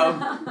got gotta-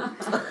 a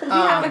bro.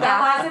 have a That goth.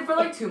 lasted for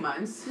like 2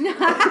 months.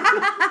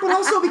 But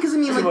also because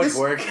Too like much this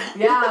work.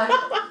 Yeah.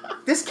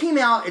 this came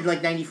out in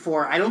like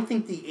 '94. I don't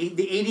think the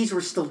 80s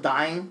were still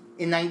dying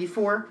in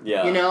 '94.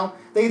 Yeah.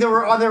 There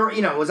were other.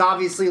 It was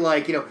obviously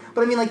like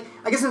But I mean, like,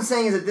 I guess what I'm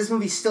saying is that this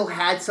movie still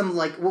had some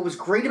like. What was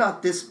great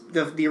about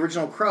the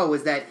original Crow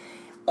was that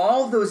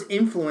all those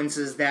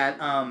influences that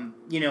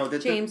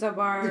that James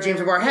O'Barr. the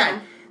James O'Barr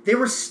had. They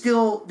were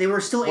still When able he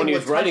was to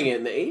touch writing it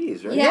in the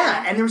 80s, right?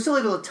 Yeah, and they were still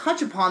able to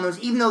touch upon those,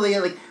 even though they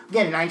had, like,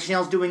 again, Nine Inch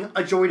Nails doing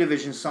a Joy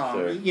Division song,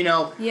 Sure.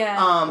 Yeah.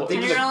 Well, they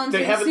And just, Rollins they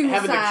doing having the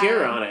Suicide.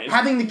 cure on it.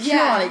 having the Cure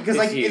Yeah. on it, because, It's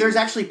like, huge. there's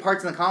actually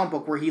parts in the comic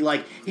book where he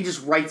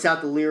just writes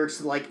out the lyrics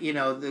to, like,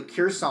 the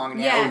Cure song.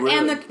 And Yeah, Oh, really?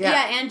 and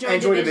Joy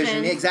and Joy Division.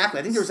 Division. Exactly.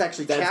 I think there was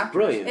actually That's chapters.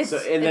 brilliant. It's- So,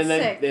 and it's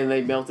then sick.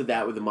 they melted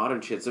that with the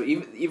modern shit. So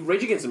even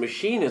Rage Against the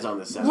Machine is on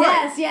the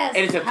soundtrack. Yes.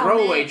 And it's a Helmet.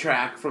 throwaway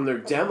track from their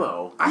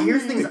demo.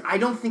 Here's the thing: is I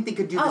don't think they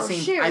could do the Oh,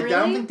 same. shit, I don't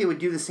really? think they would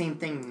do the same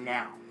thing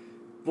now.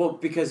 Well,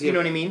 because You know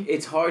what I mean?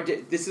 It's hard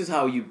to. This is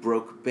how you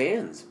broke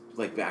bands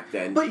like back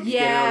then. But- you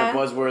get it on a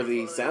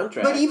buzzworthy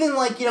soundtrack. But even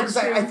like because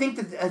That's I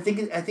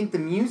true. think the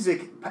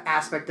music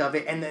aspect of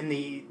it, and then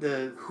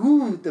the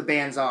who the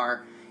bands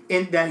are,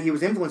 and that he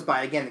was influenced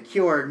by, again, the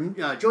Cure,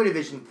 Joy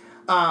Division.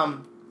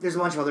 there's a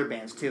bunch of other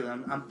bands too.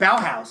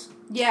 Bauhaus.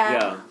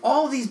 Yeah.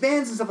 All of these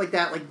bands and stuff like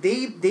that, like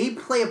they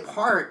play a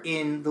part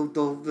in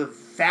the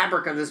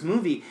fabric of this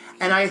movie,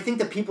 and I think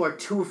that people are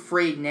too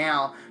afraid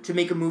now to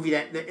make a movie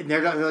that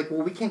they're like,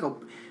 well, we can't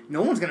go.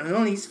 None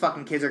of these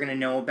fucking kids are gonna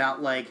know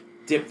about like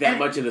dip that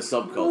much into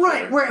subculture,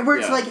 right? Where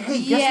it's like,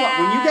 hey, guess what?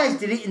 When you guys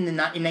did it in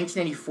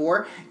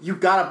 1994, you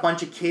got a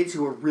bunch of kids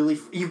who were really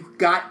you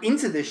got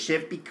into this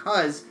shit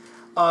because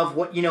of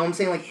what you know. What I'm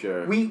saying, like,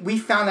 sure. we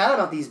found out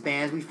about these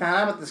bands, we found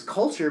out about this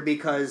culture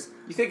because.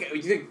 You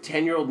think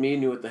 10-year-old me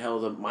knew what the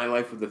hell My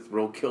Life with the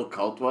Thrill Kill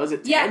Cult was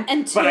at 10? Yeah,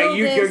 until but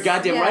you're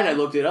goddamn right. I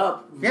looked it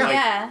up.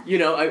 Yeah, like, you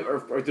know,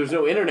 or there's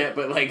no internet,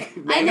 but like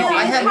I know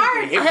I had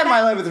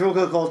My Life with the Real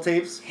Cool Cold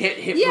tapes. Hit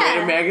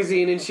Parader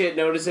magazine and shit,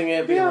 noticing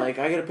it, being like,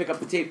 I gotta pick up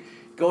the tape.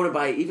 Going to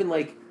buy even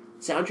like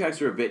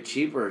soundtracks were a bit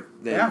cheaper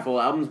than full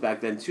albums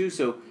back then too.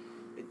 So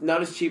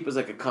not as cheap as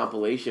like a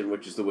compilation,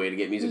 which is the way to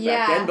get music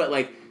back then. But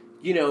like,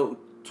 you know,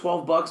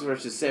 $12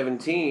 versus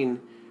 17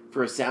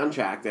 for a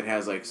soundtrack that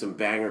has like some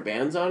banger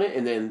bands on it,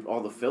 and then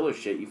all the filler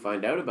shit you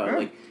find out about.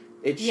 Like,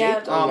 it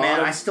shaped a lot. Oh man,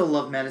 I still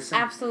love Medicine.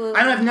 Absolutely.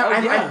 I don't know.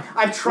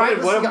 I've tried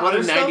listening to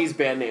other stuff. What a 90s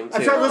band name too.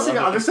 I've tried listening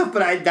to other stuff,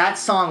 but that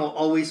song will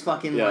always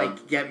fucking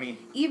like get me.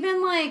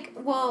 Even like,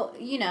 well,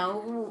 you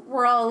know,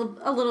 we're all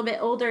a little bit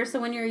older, so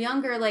when you're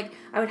younger, like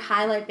I would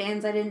highlight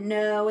bands I didn't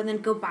know, and then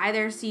go buy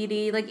their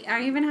CD. Like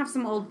I even have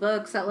some old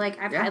books that like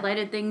I've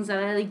highlighted things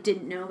that I like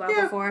didn't know about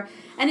before,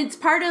 and it's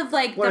part of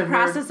like the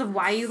process of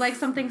why you like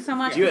something so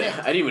much. I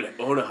didn't even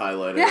own a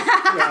highlighter.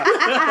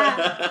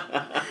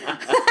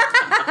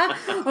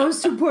 I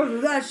was too poor for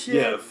that shit.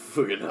 Yeah,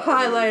 fucking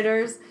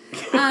highlighters.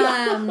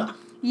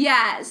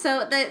 Yeah,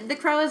 so the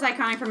Crow is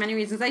iconic for many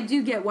reasons. I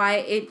do get why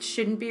it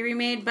shouldn't be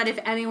remade, but if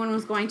anyone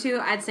was going to,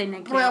 I'd say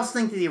Nick Cave. Well, I also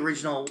think the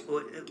original.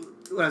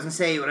 What I was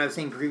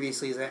saying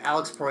previously is that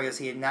Alex Proyas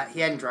he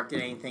hadn't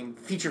directed anything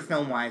feature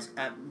film wise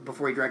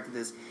before he directed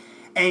this,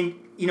 and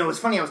you know it's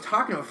funny. I was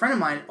talking to a friend of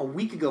mine a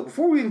week ago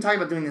before we even talked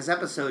about doing this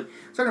episode.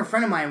 I was talking to a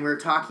friend of mine. We were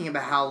talking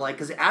about how like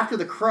because after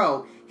The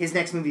Crow, his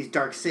next movie is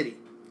Dark City.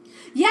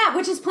 Yeah,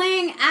 which is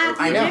playing at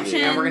the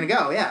Egyptian. And we're gonna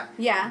go, yeah.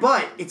 Yeah.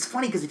 But it's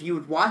funny because if you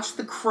would watch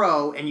The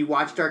Crow and you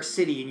watch Dark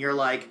City and you're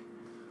like,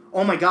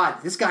 oh my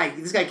god, this guy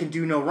can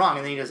do no wrong,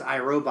 and then he does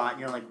iRobot and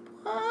you're like,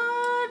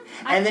 what?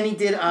 And then he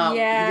did he did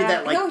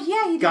that like he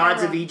did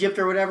Gods of Egypt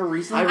or whatever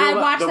recently. I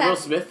watched the that. Will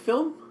Smith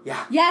film.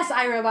 Yeah. Yes,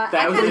 iRobot.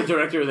 That was the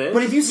director of this.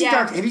 But have you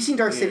seen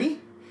Dark City?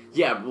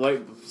 Yeah,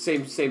 like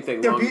same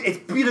thing.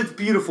 It's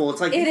beautiful. It's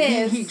like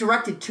he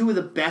directed two of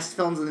the best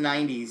films of the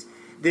 '90s,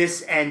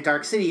 this and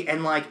Dark City,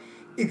 and like.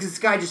 This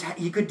guy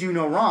he could do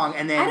no wrong,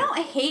 and then I don't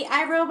hate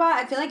iRobot.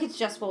 I feel like it's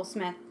just Will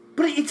Smith.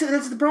 But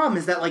that's the problem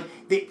is that like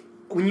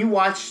when you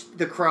watch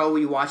The Crow,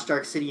 you watch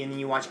Dark City, and then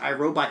you watch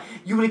iRobot,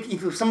 you would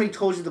if somebody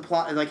told you the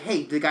plot like,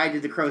 hey, the guy who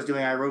did The Crow is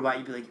doing iRobot,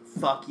 you'd be like,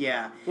 fuck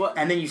yeah. Well,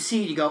 and then you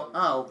see it, you go,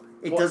 oh.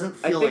 It doesn't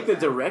feel I think like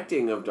the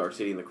directing of Dark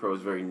City and The Crow is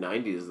very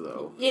 90s,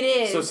 though. It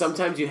is. So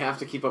sometimes you have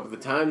to keep up with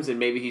the times, and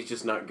maybe he's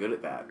just not good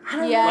at that. I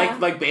don't know.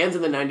 Like bands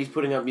in the 90s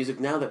putting out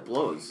music now that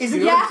blows. Is it,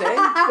 you know what I'm saying?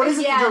 What is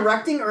it, the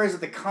directing, or is it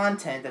the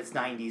content that's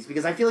 90s?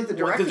 Because I feel like the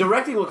directing... the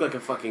directing looked like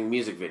a fucking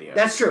music video.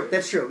 That's true,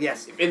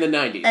 yes. In the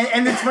 90s.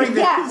 And it's funny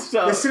that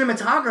So- the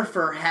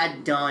cinematographer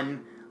had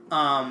done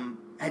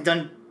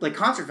like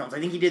concert films. I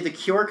think he did the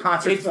Cure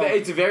concert film.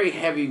 It's a very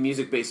heavy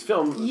music-based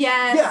film.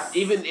 Yes.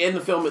 Yeah. Even in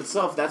the film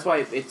itself, that's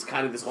why it's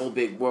kind of this whole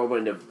big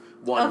whirlwind of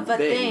one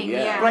thing.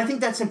 Yeah. But I think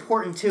that's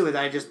important too.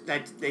 That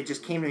it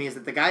just came to me is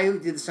that the guy who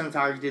did the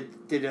cinematography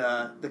did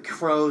the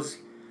Crows.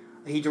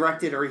 He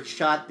directed or he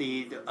shot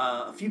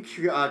a few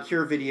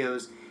Cure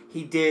videos.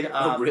 He did.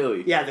 Oh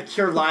really? Yeah, the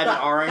Cure live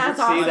at Orange. That's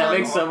See, awesome. that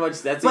makes so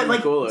much. That's but even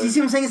like, cooler. do you see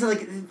what I'm saying?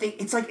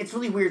 Is like it's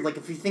really weird. Like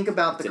if you think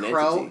about the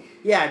Crow, entity.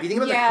 yeah. If you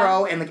think about the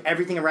Crow and like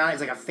everything around it is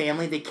like a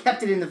family. They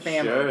kept it in the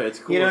family. Sure, it's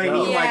cool. You know what I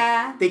mean?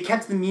 Yeah. Like they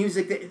kept the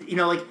music. That, you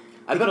know, like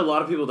I bet a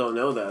lot of people don't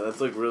know that.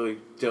 That's like really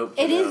dope.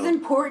 It is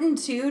important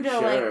too to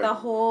like the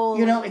whole.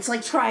 You know, it's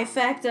like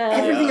trifecta.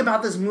 Everything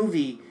about this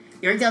movie,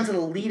 right down to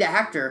the lead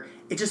actor.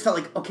 It just felt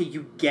like okay,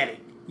 you get it.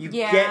 You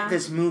get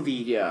this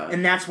movie,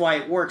 and that's why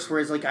it works.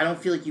 Whereas, like, I don't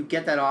feel like you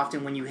get that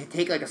often when you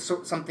take like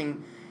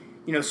something,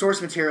 you know,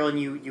 source material and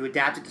you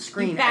adapt it to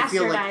screen. You I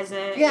feel like,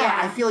 it. Yeah,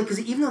 I feel like because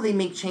even though they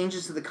make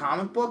changes to the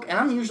comic book, and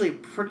I'm usually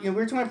we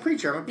were talking about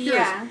Preacher, I'm a purist.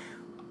 Yeah.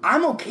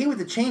 I'm okay with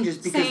the changes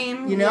because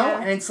you know,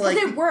 and it's like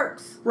it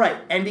works, right?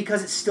 And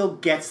because it still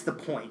gets the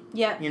point.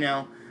 Yeah, you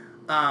know.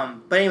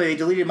 But anyway, they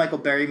deleted Michael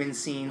Berryman's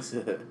scenes.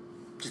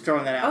 Just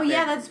throwing that out. Oh there.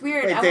 yeah, that's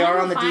weird. They are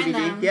on the DVD.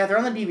 Them. Yeah, they're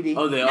on the DVD.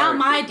 Oh, they are. Not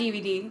my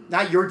DVD.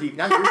 Not your DVD.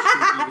 Not your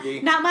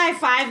DVD. Not my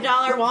 $5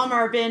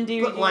 Walmart bin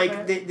DVD. But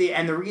like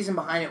the reason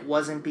behind it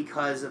wasn't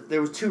because there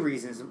was two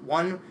reasons.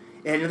 One,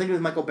 it had nothing to do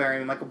with Michael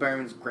Berryman. Michael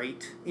Berryman's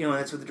great. You know,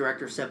 that's what the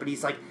director said. But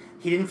he's like,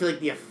 he didn't feel like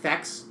the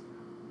effects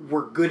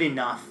were good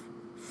enough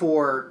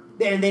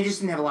and they just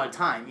didn't have a lot of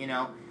time. You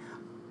know.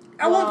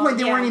 At one point,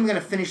 they weren't even going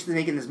to finish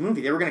making this movie.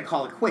 They were going to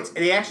call it quits. And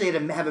they actually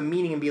had to have a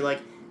meeting and be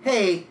like,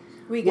 hey.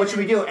 what should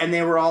we do? And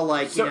they were all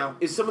like, So, you know.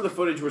 is some of the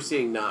footage we're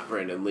seeing not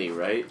Brandon Lee,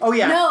 right? Oh,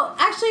 yeah. No,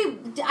 actually,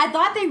 I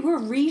thought they were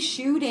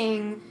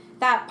reshooting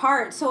that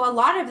part, so a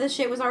lot of the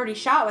shit was already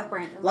shot with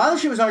Brandon. A lot of the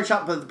shit was already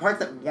shot, but the parts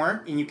that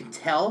weren't, and you can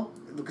tell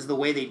because of the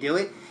way they do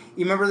it.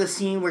 You remember the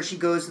scene where she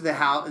goes to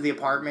the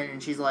apartment,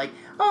 and she's like,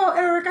 "Oh,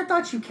 Eric, I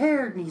thought you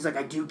cared," and he's like,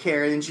 "I do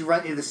care." And then she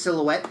runs into the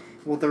silhouette.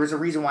 Well, there was a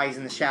reason why he's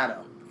in the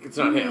shadow. It's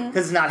not him.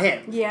 Because it's not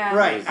him. Yeah.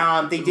 Right.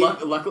 They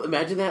did. Luckily,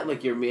 imagine that,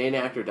 like, your main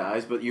actor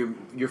dies, but your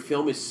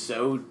film is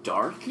so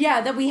dark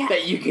Yeah, that we had.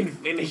 that you can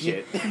finish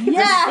it. Yeah,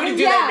 You couldn't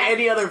do that in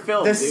any other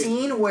film, The dude.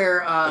 scene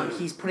where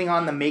he's putting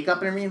on the makeup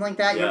and everything like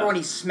that. You Yeah. remember when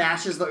he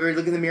smashes or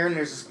look in the mirror and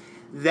there's this,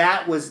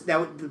 that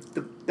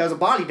was a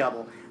body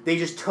double. They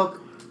just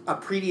took a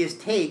previous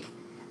take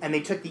and they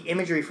took the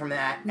imagery from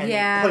that and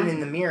Yeah. they put it in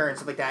the mirror and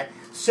stuff like that.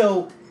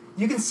 So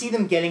you can see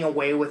them getting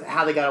away with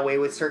how they got away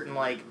with certain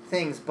like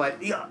things. But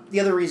the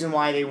other reason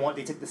why they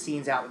took the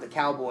scenes out with the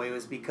cowboy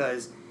was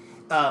because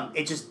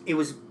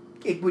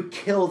it would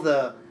kill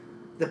the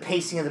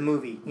pacing of the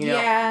movie. You know,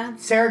 Yeah.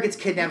 Sarah gets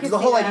kidnapped. I The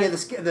could whole see idea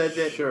that. of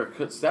the Sure,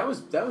 because that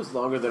was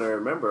longer than I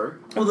remember.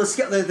 well,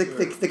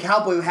 the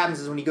cowboy, what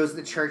happens is when he goes to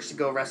the church to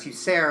go rescue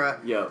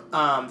Sarah, Yeah.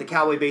 the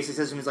cowboy basically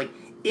says to him, he's like,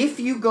 if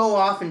you go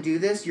off and do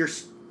this,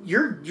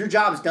 your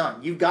job's done.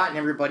 You've gotten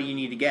everybody you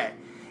need to get.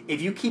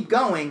 If you keep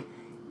going,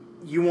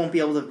 you won't be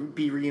able to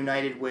be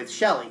reunited with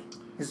Shelley.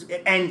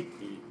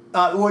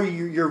 Or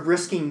you're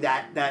risking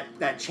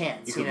that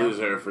chance. You could know? lose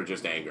her for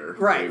just anger.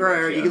 Right.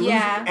 pretty You much, could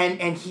Yeah. lose,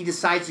 and he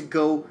decides to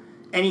go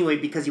anyway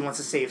because he wants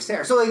to save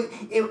Sarah. So like,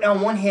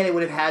 on one hand, it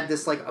would have had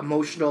this like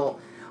emotional,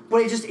 but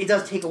it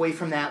does take away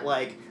from that.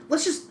 Like,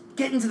 let's just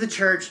get into the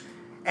church.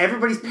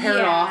 Everybody's paired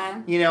Yeah. off.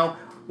 You know,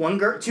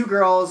 two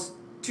girls,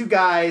 two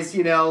guys.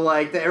 You know,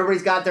 like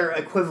everybody's got their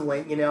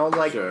equivalent. You know,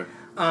 like Sure.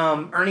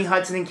 Ernie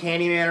Hudson and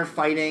Candyman are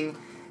fighting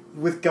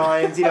with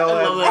guns. You know,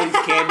 I love that he's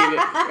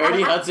Candyman.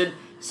 Ernie Hudson.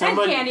 And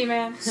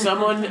Candyman.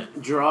 Someone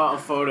draw a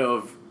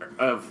photo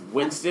of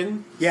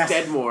Winston Yes.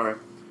 Steadmore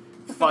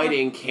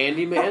fighting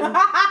Candyman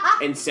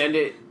and send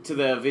it to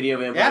the Video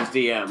Vampires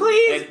DM.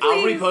 Please, and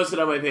I'll please. repost it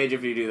on my page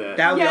if you do that.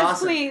 that would be Yes,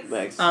 awesome. please.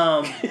 Thanks.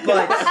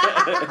 But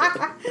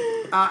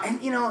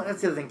and you know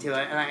that's the other thing too.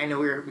 And I know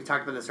we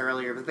talked about this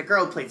earlier, but the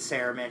girl who played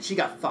Sarah, man, she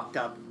got fucked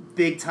up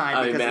big time.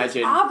 I because of this.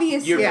 imagine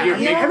Obviously. your Yeah,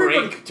 big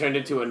everybody- break turned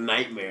into a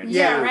nightmare.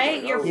 Yeah, Yeah,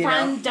 right? Your You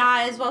friend know?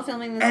 dies while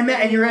filming this And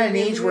movie. you're at an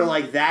age where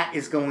like that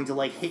is going to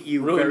like hit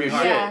you Ruin very your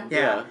hard. shit. Yeah.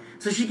 Yeah.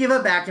 So she gave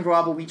up acting for a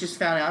while, but we just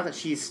found out that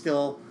she's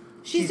still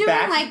She's doing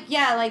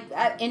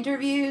back.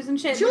 interviews and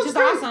shit, She which looks is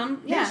great.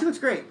 awesome. Yeah, she looks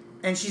great.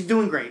 And she's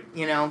doing great,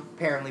 you know,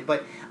 apparently.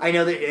 But I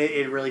know that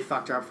it really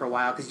fucked her up for a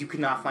while because you could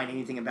not find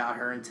anything about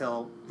her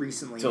until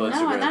recently. Till No,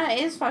 Instagram. and that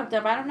is fucked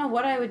up. I don't know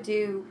what I would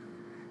do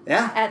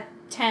Yeah. at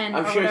 10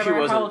 I'm or sure she whatever,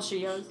 wasn't. how old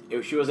she is.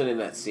 If she wasn't in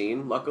that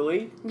scene,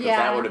 luckily, because Yeah.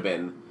 that would have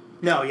been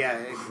No, yeah.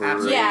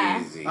 Absolutely. Yeah.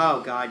 crazy.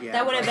 Oh, God, yeah.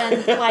 That would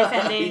have been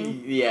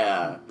life-ending.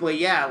 Yeah, But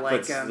yeah,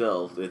 like. but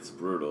still, it's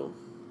brutal.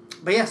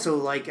 But yeah, so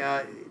like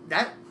that.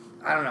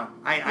 I don't know.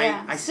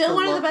 I Still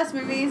one of the love, best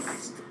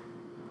movies.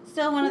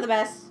 Still one of the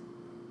best.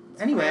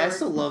 Anyway, I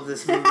still love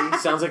this movie.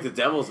 Sounds like the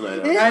Devil's Night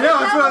Out. I know,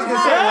 that's what I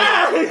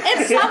was gonna say.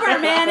 It's summer,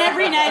 man.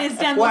 Every night is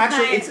Devil's Well,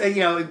 actually, Night. it's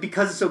you know,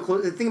 because it's so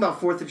close. The thing about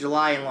 4th of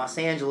July in Los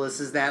Angeles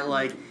is that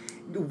like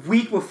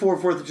week before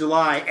 4th of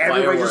July,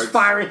 everybody's just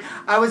Fireworks.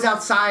 firing. I was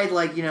outside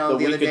like The other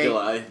week of day,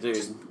 July,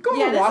 dude. going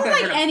Yeah, for a walk. this and I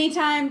is like heard a- any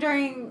time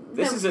during.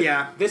 This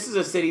is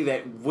a city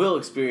that will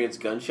experience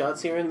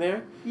gunshots here and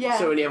there. Yeah.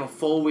 So when you have a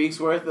full week's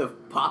worth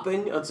of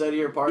popping outside of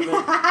your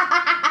apartment,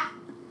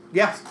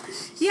 yeah.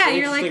 Yeah,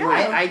 you're like, interesting oh.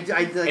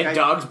 Like, and I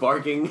dogs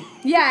barking.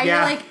 Yeah, Yeah.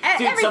 you're like,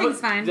 Dude, everything's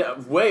fine.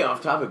 Way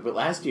off topic, but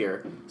last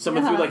year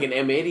someone threw like an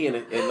M80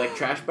 and like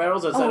trash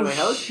barrels outside of my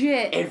house.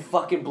 Shit. And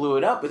fucking blew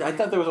it up. But I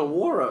thought there was a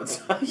war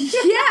outside.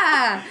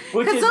 Yeah.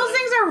 Which Because is- those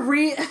things are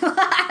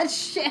real.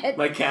 Shit.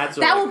 My cats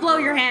are That like, will blow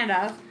your hand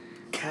off.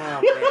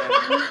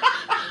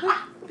 Oh,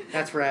 man.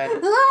 That's rad.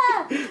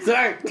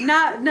 Sorry.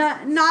 Not.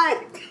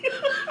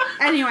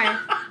 Anyway.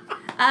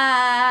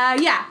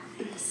 Yeah.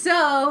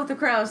 So, The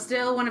Crow,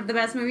 still one of the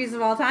best movies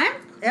of all time.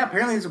 Yeah,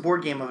 apparently there's a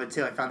board game of it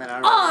too. I found that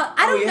out. Oh,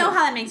 I don't yeah. know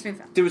how that makes me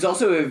feel. There was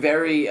also a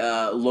very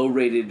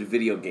low-rated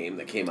video game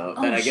that came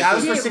out that I shit. guess That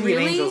was for Shit, City of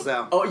really? Angels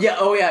though. Oh yeah,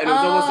 and it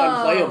was almost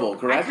unplayable.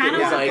 Correct? I kinda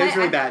It was wanna like It was play-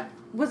 really bad.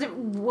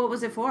 What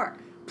was it for?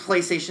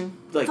 PlayStation.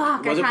 like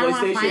Fuck, was I it kinda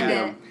wanna PlayStation? find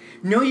Yeah. it.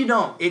 No, you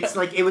don't. It's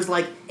like it was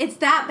like It's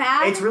that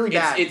bad? it's really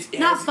bad. It's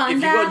Not fun If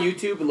you bad? go on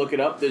YouTube and look it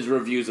up, there's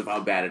reviews of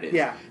how bad it is.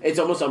 Yeah. It's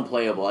almost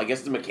unplayable. I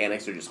guess the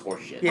mechanics are just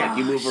horseshit. Yeah. Like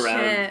you move around,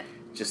 shit.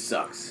 just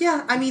sucks.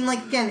 Yeah, I mean,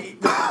 like again,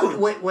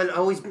 what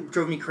always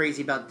drove me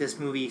crazy about this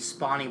movie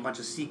spawning a bunch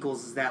of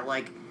sequels is that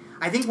like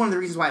I think one of the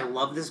reasons why I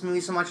love this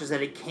movie so much is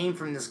that it came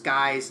from this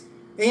guy's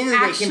at the end of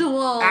the day, it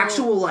came-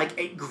 actual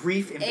like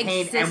grief and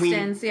pain,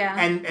 Existence, and yeah.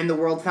 and the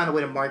world found a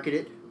way to market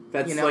it.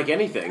 That's You know? like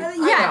anything. Yeah, I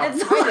know,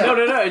 that's I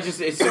know. No. It's just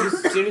as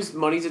soon as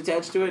money's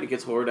attached to it, it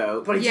gets hoarded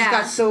out. But it Yeah.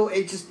 just got so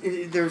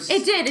there's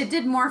It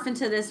did morph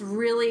into this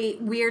really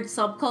weird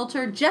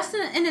subculture just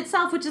in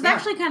itself, which is Yeah.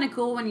 actually kind of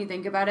cool when you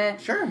think about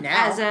it. Sure,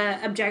 now. As a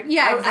object.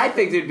 Yeah, I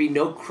exactly. think there'd be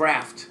no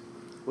craft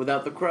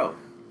without the crow.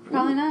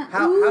 Probably not.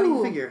 How do you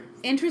Ooh, figure?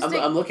 Interesting.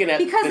 I'm looking at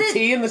because the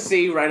T and the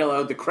C right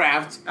aloud. The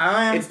craft.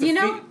 It's the You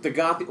know- the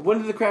goth. When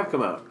did the craft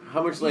come out?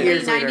 How much later?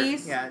 Years later.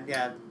 90s?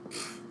 Yeah,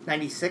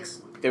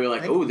 96. They were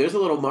like, "Oh, there's a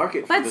little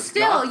market for But this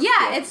still, goth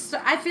yeah, shit."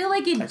 I feel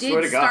like it I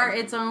swear did to God. start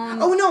its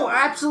own. Oh no,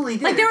 absolutely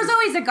did. Like there It was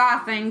always a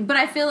goth thing, but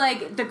I feel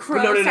like the Crow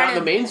But no, not started. in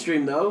the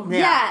mainstream though.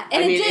 Yeah,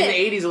 and I mean, it did. in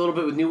the '80s, a little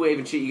bit with new wave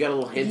and shit, you got a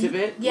little hint of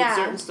it Yeah. with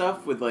certain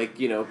stuff, with like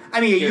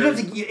I mean, you Heroes.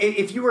 have to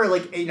if you were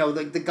like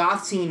the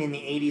goth scene in the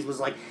 80s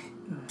was like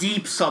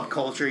deep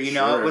subculture. You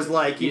know, Sure. it was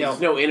like There's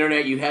no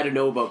internet. You had to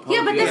know about punk.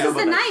 Yeah, but you this had to is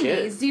know the about that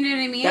shit. '90s. Do you know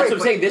what I mean? That's what I'm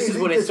but saying. This is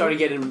when it this- started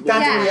getting.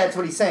 That's Yeah. that's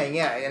what he's saying.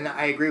 Yeah, and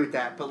I agree with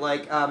that. But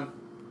like,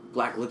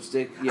 Black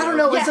lipstick. I don't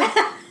know. It's Yeah.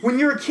 like when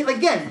you're a kid.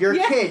 Again, you're a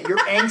Yeah. kid. You're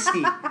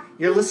angsty.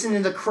 You're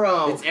listening to The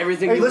Crow. It's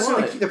everything Or you you're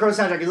listening want. to the Crow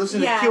soundtrack. You're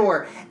listening Yeah. to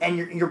Cure, and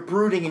you're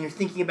brooding, and you're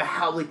thinking about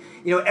how like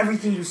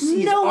everything you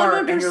see No is one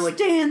art, and you're like,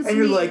 understands and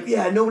you're me. like,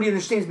 yeah, nobody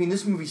understands me. And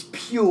this movie's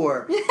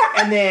pure.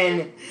 And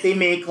then they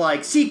make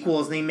like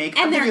sequels. And they make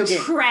And a they're video game,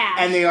 trash.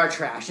 and they are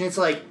trash. And it's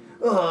like,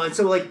 oh, and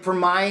so like for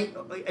my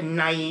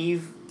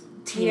naive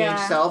teenage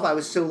Yeah. self, I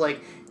was so like,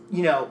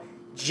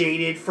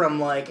 jaded from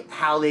like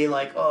how they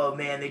like, oh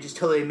man, they just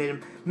totally made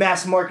him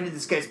mass marketed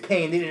this guy's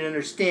pain. They didn't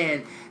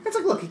understand. It's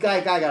like, look, guy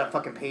got a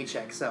fucking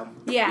paycheck, so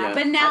Yeah,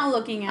 but now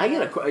looking at I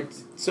it. get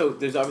so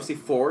there's obviously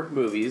 4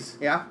 movies.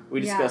 yeah.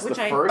 We Yeah, discussed which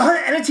the I- first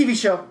And a TV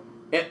show.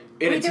 in a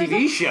Wait, there's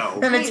TV a- show.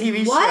 And a Wait,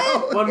 TV what?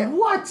 show. On Yeah.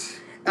 what?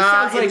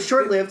 It was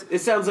short-lived. It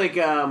sounds like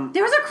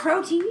There was a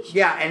Crow TV show?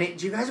 Yeah, and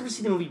do you guys ever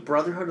see the movie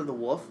Brotherhood of the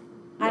Wolf?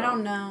 I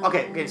don't know.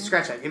 Okay,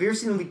 scratch that. Have you ever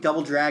seen the movie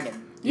Double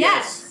Dragon?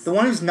 Yes. The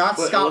one who's not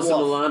What, Scott Alyssa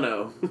Wolf.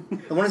 Milano.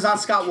 The one who's not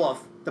Scott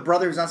Wolf. The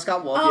brother who's not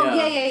Scott Wolf. Oh,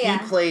 Yeah. yeah.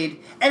 He played,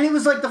 and it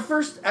was like the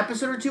first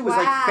episode or two was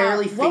like Wow.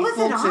 fairly What was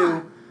faithful it to.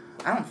 on?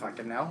 I don't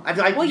fucking know.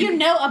 Well, you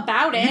know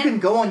about it. You can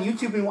go on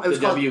YouTube and it was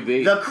The called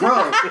WB. The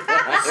Crow.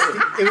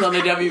 It's on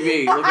the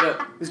WB. Look it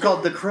up. It was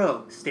called The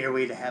Crow,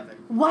 Stairway to Heaven.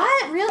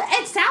 What? Really?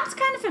 It sounds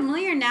kind of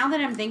familiar now that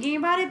I'm thinking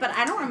about it, but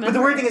I don't remember. But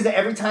the weird thing is that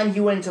every time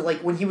he went into like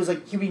when he was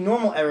like he'd be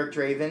normal Eric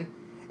Draven,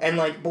 and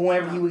like but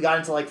whenever he got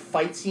into like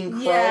fight scene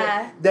Crow,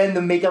 Yeah. then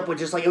the makeup would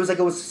just like it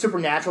was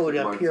supernatural.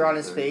 It would appear on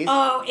his face.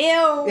 Oh,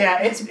 ew.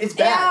 Yeah, it's Ew,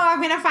 bad. I'm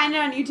going to find it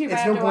on YouTube. It's I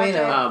have no to watch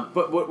bueno. it.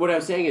 But what I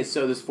was saying is,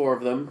 so there's 4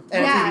 of them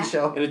And Yeah. a TV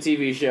show. in a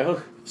TV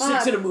show. 6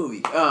 Fuck. in a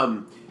movie.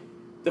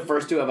 The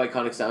first 2 have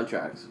iconic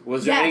soundtracks.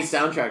 Was there any Yes.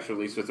 soundtracks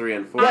released for 3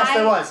 and 4? Yes,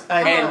 there was.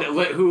 And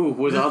who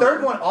was the on third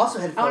them? one also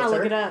had I wanna Filter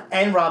look it up.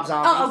 and Rob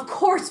Zombie. Oh, of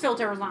course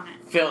Filter was on it.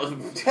 Phil.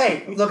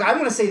 Hey, look, I'm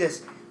going to say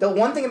this. The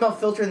one thing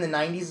about Filter in the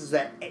 90s is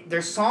that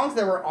their songs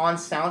that were on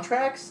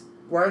soundtracks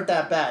weren't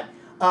that bad.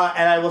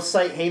 And I will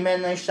cite Hey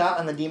Man Nice Shot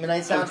on the Demon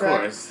Knight soundtrack. Of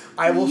course.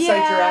 I will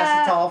cite Your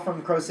Yeah. Acetol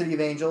from Crow City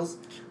of Angels.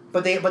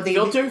 But they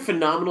Filter,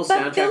 phenomenal But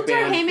soundtrack Filter,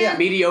 band. hey, man.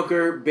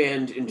 Mediocre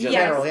band in general.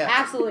 Yes, general, yeah.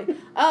 absolutely.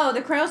 Oh,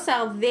 The Crow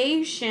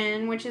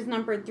Salvation, which is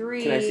number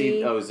 3. Can I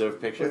see? Oh, is there a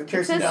picture? With It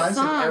Kirsten says Dunst and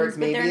songs, Eric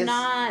but they're Mabius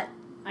not...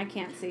 I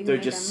can't see who They're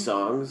made just them.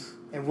 songs.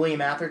 and William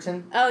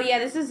Atherton. Oh, yeah,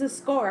 this is the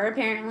score.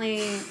 Apparently,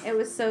 it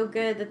was so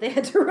good that they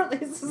had to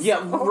release a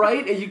Yeah, score.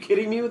 right? Are you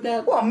kidding me with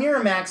that? Well,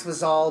 Miramax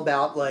was all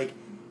about, like,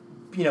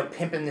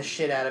 pimping the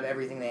shit out of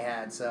everything they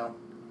had, so.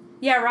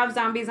 Yeah, Rob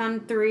Zombie's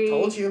on 3.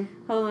 Told you.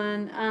 Hold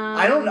on.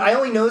 I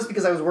only know this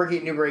because I was working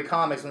at Newbury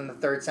Comics when the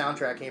 3rd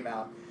soundtrack came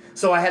out.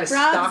 So I had to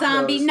Rob stock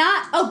Zombie, those.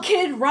 not... Oh,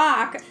 Kid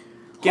Rock.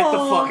 Get the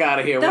Oh, fuck out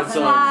of here. The What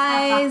song?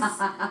 Flies.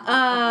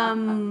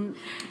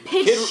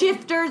 Pitch Kid-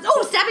 Shifters.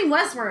 Oh, Stabbing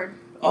Westward.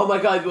 Oh my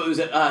god, what was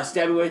it?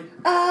 Stabbing Away.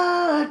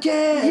 I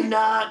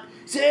cannot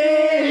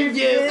save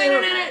you.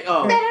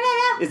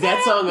 Oh. Is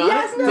that song on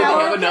Yes, it? Do they no,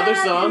 have another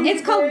song?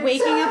 It's called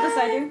Waking Up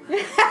Beside You.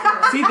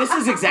 See, this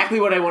is exactly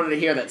what I wanted to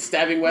hear. That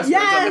Stabbing Westward's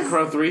on Yes. the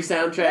Crow 3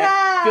 soundtrack.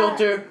 Yeah.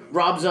 Filter,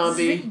 Rob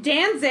Zombie.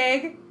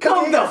 Danzig.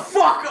 Come the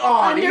fuck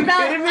on! Are you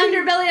kidding me?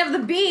 Underbelly of the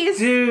Beast.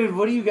 Dude,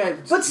 what are you guys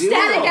But doing?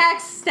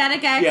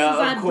 Static X Yeah, is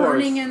of on course.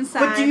 Burning Inside.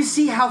 But do you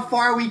see how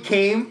far we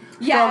came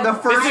Yeah. from the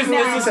first This is-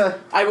 movie this to...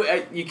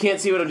 I, you can't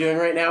see what I'm doing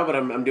right now, but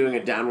I'm doing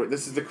a downward.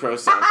 This is the Crow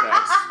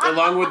soundtracks,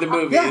 along with the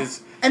movies, Yeah.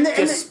 And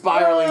just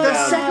spiraling The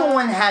down. second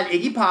one had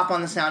Iggy Pop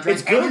on the soundtrack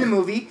It's good. and in the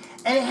movie,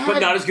 and it had but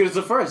not as good as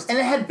the first. and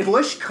it had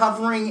Bush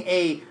covering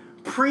a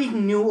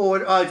pre-New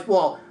Order,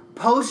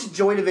 post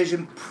Joy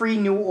Division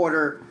pre-New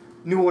Order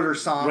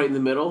song. Right in the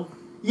middle.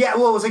 Yeah,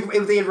 well, it was like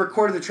if they had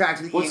recorded the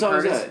tracks with What Ian song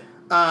is Curtis. that?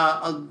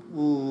 A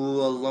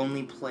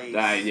Lonely Place.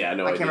 Yeah,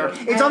 no I idea. can't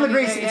remember. I It's on the don't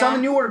Grace. either, It's on yeah.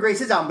 the New Order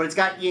Graces album, but it's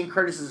got Ian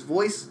Curtis's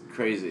voice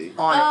Crazy.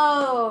 on it.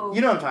 Oh. You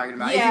know what I'm talking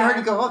about. If you Yeah. heard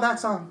it, go, oh, that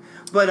song.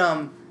 But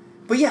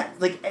yeah,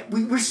 like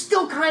we're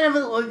still kind of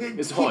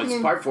It's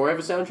part 4 have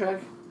a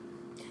soundtrack?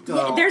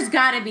 Yeah, there's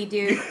gotta be,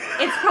 dude.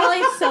 It's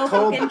probably so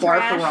total fucking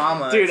trash.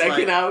 Bartharama. Dude, It's I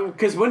like cannot.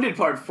 Because when did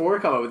part 4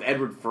 come out with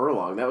Edward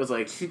Furlong? That was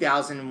like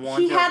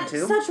 2001, He had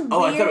 2002. such weird.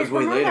 Oh, I thought it was way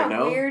remember later, that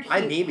no? Weird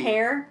Maybe.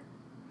 hair.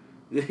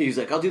 he's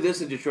like, I'll do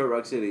this in Detroit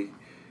Rock City.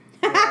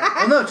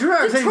 Well, no, True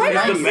Rock City's Detroit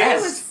Rock the City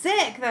best. was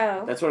sick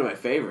though. That's one of my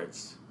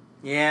favorites.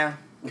 Yeah.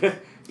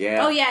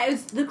 Yeah. Oh yeah, it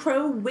was The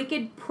Crow,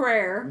 Wicked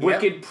Prayer.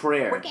 Wicked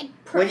Prayer. Wicked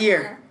Prayer. What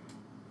year?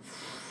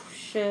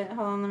 Shit, hold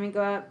on, let me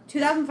go up.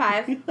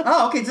 2005.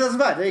 Oh, okay,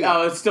 2005. There you go.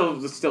 Oh, it's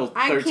still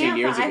I 13 can't.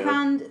 years ago. I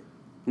found.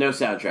 No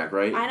soundtrack,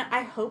 right?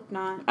 I hope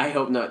not. I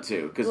hope not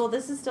too. Because Well,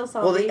 this is still Well,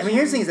 Salvation. I mean,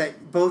 here's the thing: is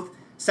that both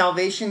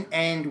Salvation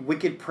and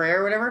Wicked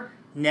Prayer, or whatever,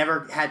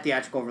 never had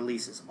theatrical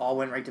releases. All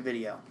went right to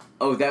video.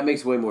 oh, that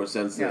makes way more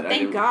sense. Yeah. Than I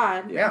Thank didn't-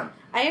 God. Yeah.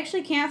 I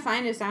actually can't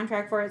find a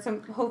soundtrack for it,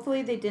 so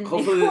hopefully they didn't.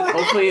 Hopefully, make one.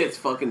 hopefully it's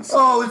fucking.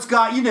 Oh, it's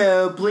got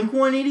Blink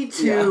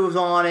 182 Yeah. is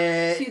on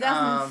it.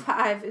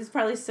 2005 is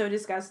probably so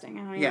disgusting.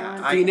 I don't even yeah,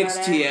 want to Phoenix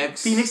think about it.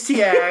 TX. Phoenix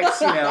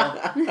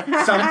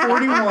TX, Sum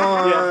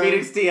 41. Yeah,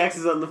 Phoenix TX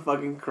is on the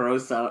fucking Crow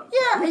sound.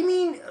 Yeah, I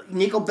mean,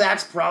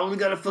 Nickelback's probably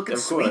got a fucking Of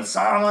sweet course.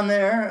 song on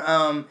there.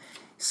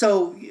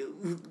 So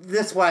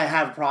that's why I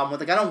have a problem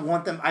with. Like, I don't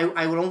want them. I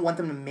don't want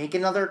them to make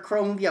another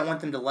Crow movie. I want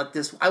them to let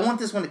this. I want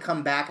this one to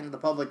come back into the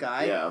public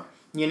eye. Yeah.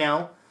 You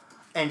know,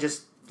 and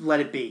just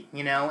let it be.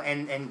 You know,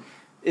 and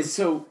It's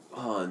so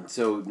on.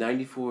 So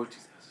 94.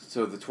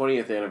 So the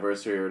 20th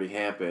anniversary already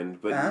happened,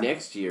 but Uh-huh.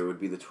 next year would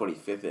be the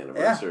 25th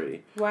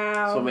anniversary.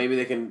 Wow. So maybe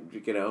they can,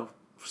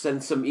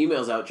 send some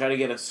emails out, try to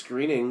get a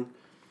screening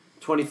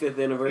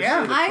 25th anniversary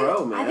of the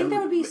Crow, man. I think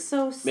that would be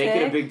so sick. Make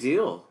it a big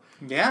deal.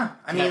 yeah,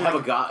 I mean, have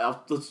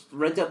like, let's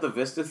rent out the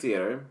Vista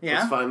Theater. Yeah.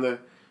 Let's find the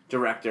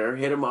director,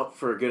 hit him up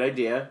for a good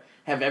idea.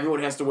 Have everyone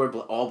has to wear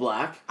all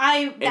black.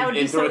 That would be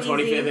And throw so a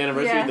 25th easy.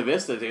 anniversary Yeah. at the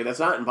Vista, dude. That's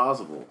not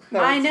impossible.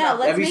 no, I it's know. not.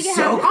 Let's That'd be make it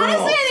so happen. cool.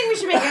 Honestly, I think we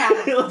should make it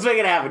happen. Let's make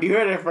it happen. You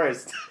heard it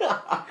first.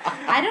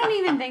 I don't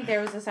even think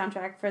there was a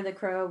soundtrack for The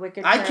Crow,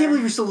 Wicked I Prayer. can't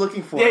believe you're still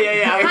looking for Yeah, it.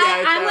 yeah,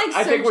 yeah. I'm like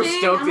I think we're searching.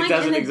 stoked I'm it like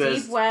doesn't in the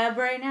exist. deep web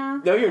right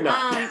now. No, you're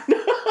not.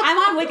 I'm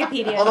on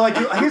Wikipedia. Although I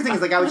do, here's the thing: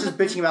 is like I was just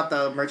bitching about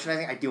the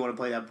merchandising. I do want to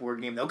play that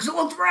board game though because it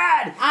looks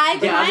rad. I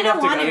Yeah, I'm kind gonna of have to-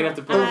 want I'm gonna have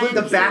to to. put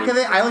The back of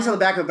it, I only saw the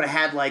back of it, but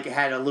it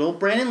had a little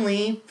Brandon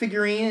Lee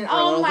figurine, or a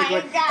Oh little my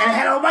thing, God. and it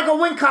had a Michael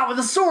Wincott with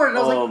a sword, and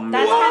I was Oh, like, man.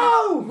 That's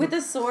whoa! with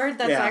a sword.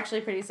 That's Yeah.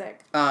 actually pretty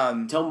sick.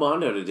 Tell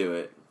Mondo to do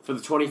it for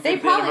the 25th They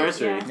probably-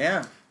 anniversary.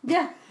 yeah.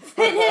 Yeah.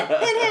 Yeah.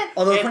 Hit.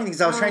 Although the funny thing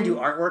is, I was trying to do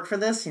artwork for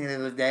this, the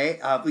other day,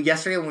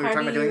 yesterday when we were How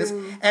talking about do doing this,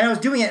 you- and I was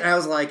doing it, and I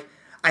was like,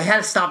 I had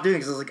to stop doing it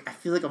because I was like, I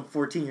feel like I'm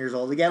 14 years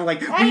old again.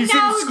 Like when I you sit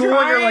know, in school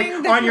and you're drawing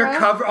like the on your crow.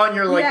 cover, on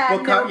your like Yeah,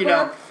 book cover, you know,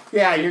 notebook.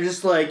 yeah, you're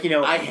just like,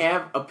 I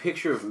have a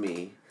picture of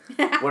me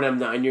when I'm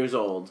 9 years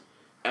old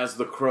as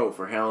the Crow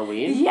for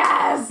Halloween.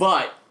 Yes.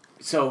 But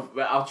so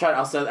I'll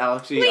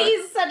actually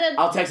Please send it.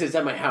 I'll text it. It's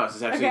at my house.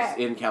 It's actually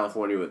Okay. in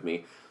California with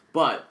me.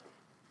 But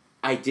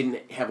I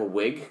didn't have a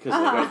wig because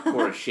I got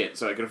poor as shit,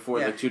 so I could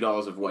afford Yeah. like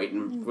 $2 of white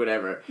and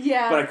whatever.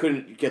 Yeah. But I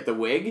couldn't get the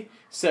wig,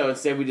 so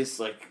instead we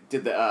just like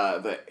did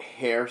the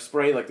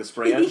hairspray, like the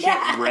spray on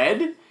Yeah. shit,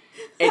 red.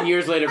 And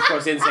years later, of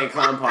course, Insane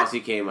Clown Posse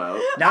came out.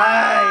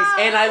 nice.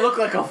 And I look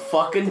like a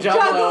fucking juggalo,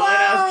 Juggalo! and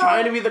I was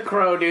trying to be the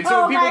Crow, dude. So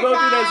Oh when people my go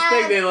through that God.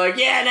 thing, they're like,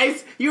 "Yeah,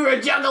 nice, you were a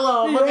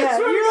juggalo." I'm like, Yeah. "I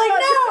swear to You're like,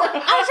 God."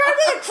 no, I'm trying to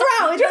be a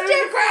crow. It's Trying to be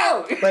a different.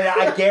 Crow. But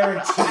I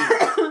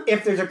guarantee,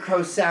 if there's a Crow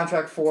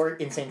soundtrack for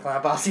Insane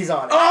Clown Posse's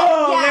on it.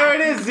 Oh, Yeah. there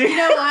it is, dude. You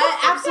know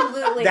what?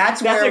 Absolutely.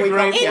 That's That's where a we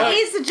great come it from. point.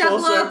 is the Full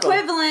Juggalo circle.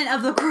 equivalent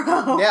of the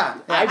crow. Yeah.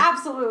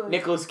 Absolutely.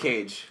 Nicolas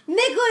Cage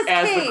Nicholas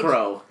as Cage. the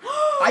Crow.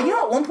 You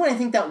know, at one point I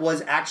think that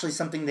was actually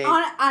something they.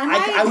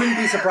 I wouldn't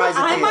be surprised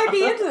if I they. might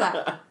be into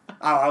that.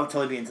 Oh, I would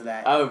totally be into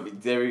that. Oh,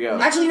 there we go.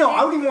 Actually, no,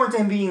 I would be more into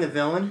him being the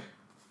villain.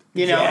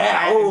 You know,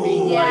 Yeah. and Oh.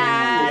 being like,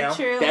 Yeah, you know.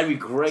 true. That'd be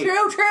great.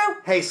 True.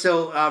 Hey,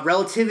 so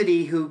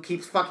Relativity, who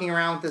keeps fucking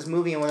around with this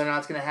movie and whether or not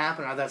it's going to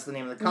happen, or that's the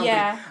name of the company.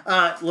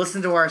 Yeah.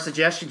 Listen to our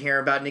suggestion here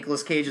about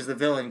Nicolas Cage as the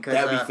villain. Cause,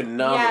 That'd be Yeah,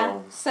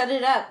 phenomenal. set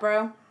it up,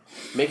 bro.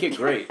 Make it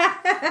great.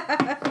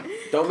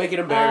 Don't make it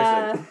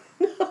embarrassing.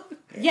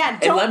 Yeah,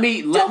 and let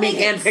me don't make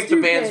it handpick the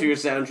bands stupid. for your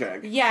soundtrack.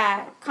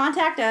 Yeah,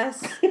 contact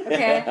us.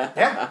 Okay,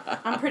 Yeah.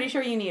 I'm pretty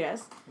sure you need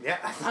us. Yeah.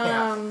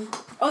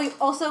 Oh,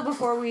 also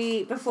before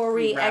we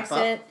Wrap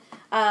exit,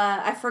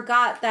 I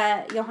forgot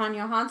that Johan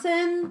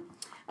Johansson.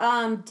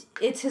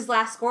 It's his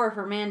last score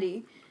for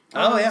Mandy.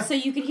 Oh, yeah. So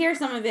you could hear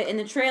some of it in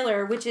the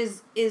trailer, which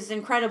is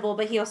incredible.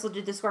 But he also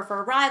did the score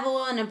for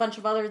Arrival and a bunch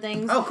of other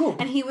things. Oh, cool.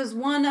 And he was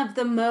one of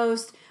the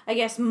most, I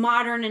guess,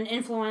 modern and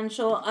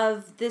influential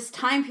of this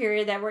time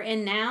period that we're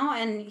in now.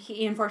 And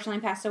he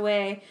unfortunately passed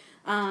away.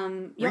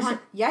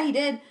 Yeah, he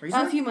did.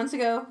 Recently? A few months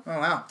ago. Oh,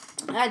 wow.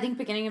 I think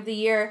beginning of the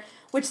year,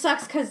 which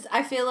sucks because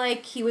I feel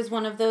like he was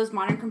one of those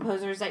modern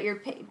composers that you're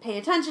pay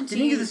attention to.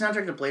 Didn't he do the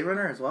soundtrack to Blade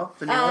Runner as well?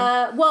 The new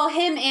one? Well,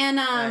 him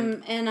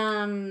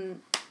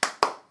and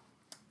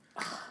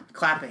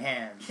Clap of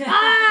hands.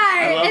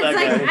 I love it's that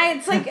like guy.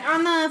 it's like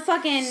on the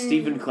fucking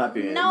Stephen Clap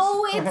Your Hands.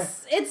 No,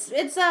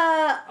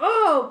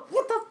 oh,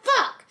 what the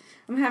fuck?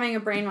 I'm having a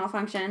brain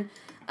malfunction.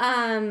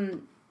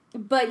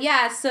 But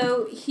yeah,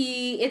 so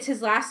it's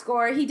his last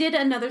score. He did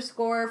another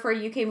score for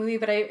a UK movie,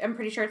 but I'm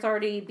pretty sure it's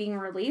already being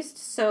released.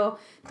 So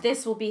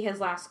this will be his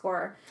last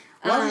score.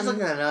 While she's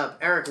looking that up,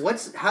 Eric,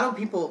 how do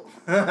people...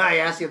 I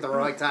asked you at the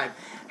wrong time.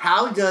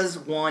 How does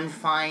one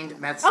find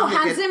Meth Syndicate?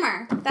 Oh, Hans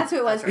Zimmer. That's who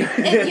it was. That's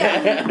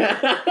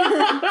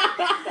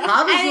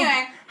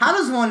right. How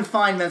does one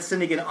find Meth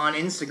Syndicate on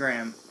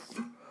Instagram?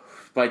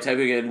 By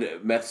typing in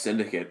Meth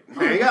Syndicate.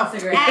 There you go. On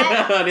Instagram.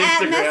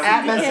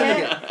 At Meth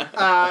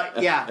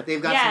Syndicate. Yeah,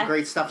 they've got some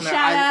great stuff in there.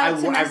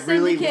 I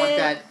really want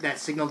that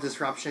signal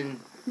disruption.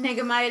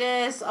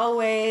 Nigamitis,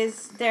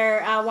 always.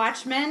 Their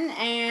Watchmen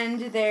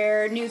and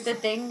their New The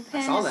Thing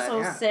pin is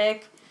so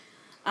sick.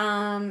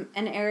 And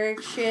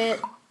Eric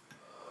shit.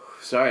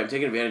 Sorry, I'm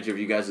taking advantage of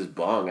you guys'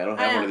 bong. I don't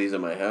have one of these in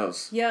my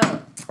house. Yo.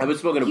 I've been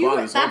smoking a bong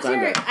this whole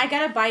time. I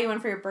gotta buy you one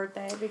for your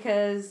birthday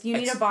because you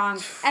need a bong.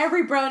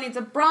 Every bro needs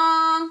a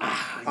brong.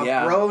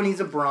 A bro needs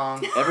a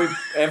brong. Every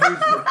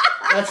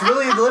That's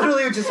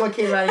literally just what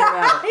came out of your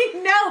mouth.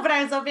 I know, but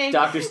I was hoping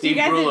Dr. Steve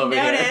Brule over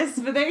here. Notice,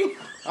 but there you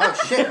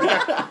Oh shit!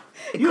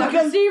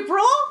 Dr. Steve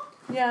Brule?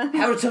 Yeah.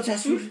 Have a tough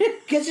test.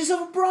 Get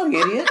yourself a brong,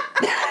 idiot.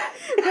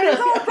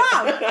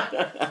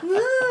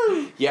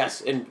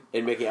 Yes, and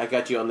Mickey, I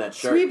got you on that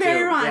shirt Sweet Berry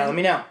too. Run. Yeah, let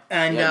me know.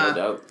 And no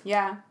doubt.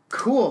 Yeah.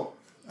 Cool.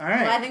 All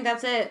right. Well, I think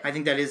that's it. I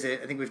think that is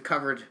it. I think we've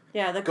covered.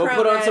 Yeah, the Go crow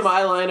put on guys. some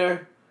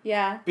eyeliner.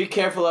 Yeah. Be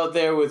careful out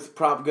there with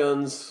prop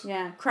guns.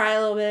 Yeah. Cry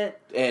a little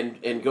bit.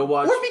 And go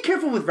watch. Or be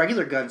careful with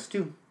regular guns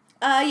too.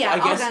 Yeah.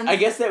 I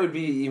guess that would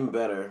be even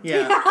better.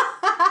 Yeah.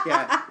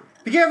 Yeah.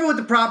 Be careful with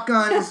the prop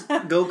guns.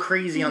 Go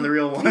crazy on the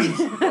real ones.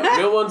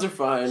 Real ones are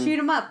fine. Shoot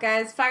them up,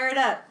 guys. Fire it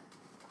up.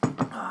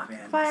 Oh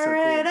man. Fire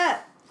it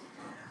up.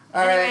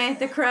 All anyway, right.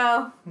 The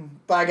Crow.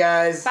 Bye,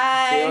 guys.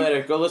 Bye. See you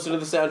later. Go listen to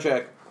the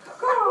soundtrack.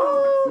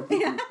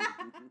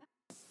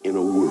 In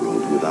a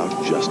world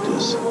without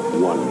justice,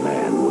 one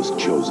man was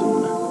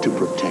chosen to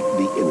protect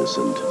the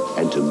innocent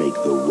and to make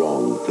the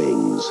wrong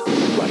things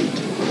right.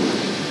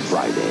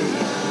 Friday,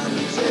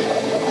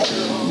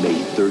 May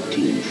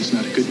 13th. It's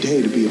not a good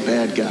day to be a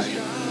bad guy.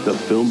 The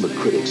film the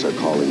critics are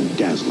calling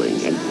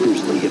dazzling and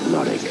fiercely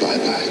hypnotic.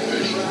 Bye-bye,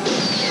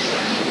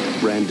 Birdie.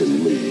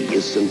 Brandon Lee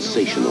is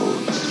sensational.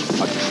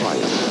 A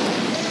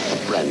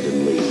triumph.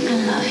 Brandon Lee. I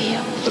love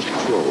you. The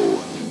Crow.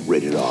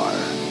 Rated R.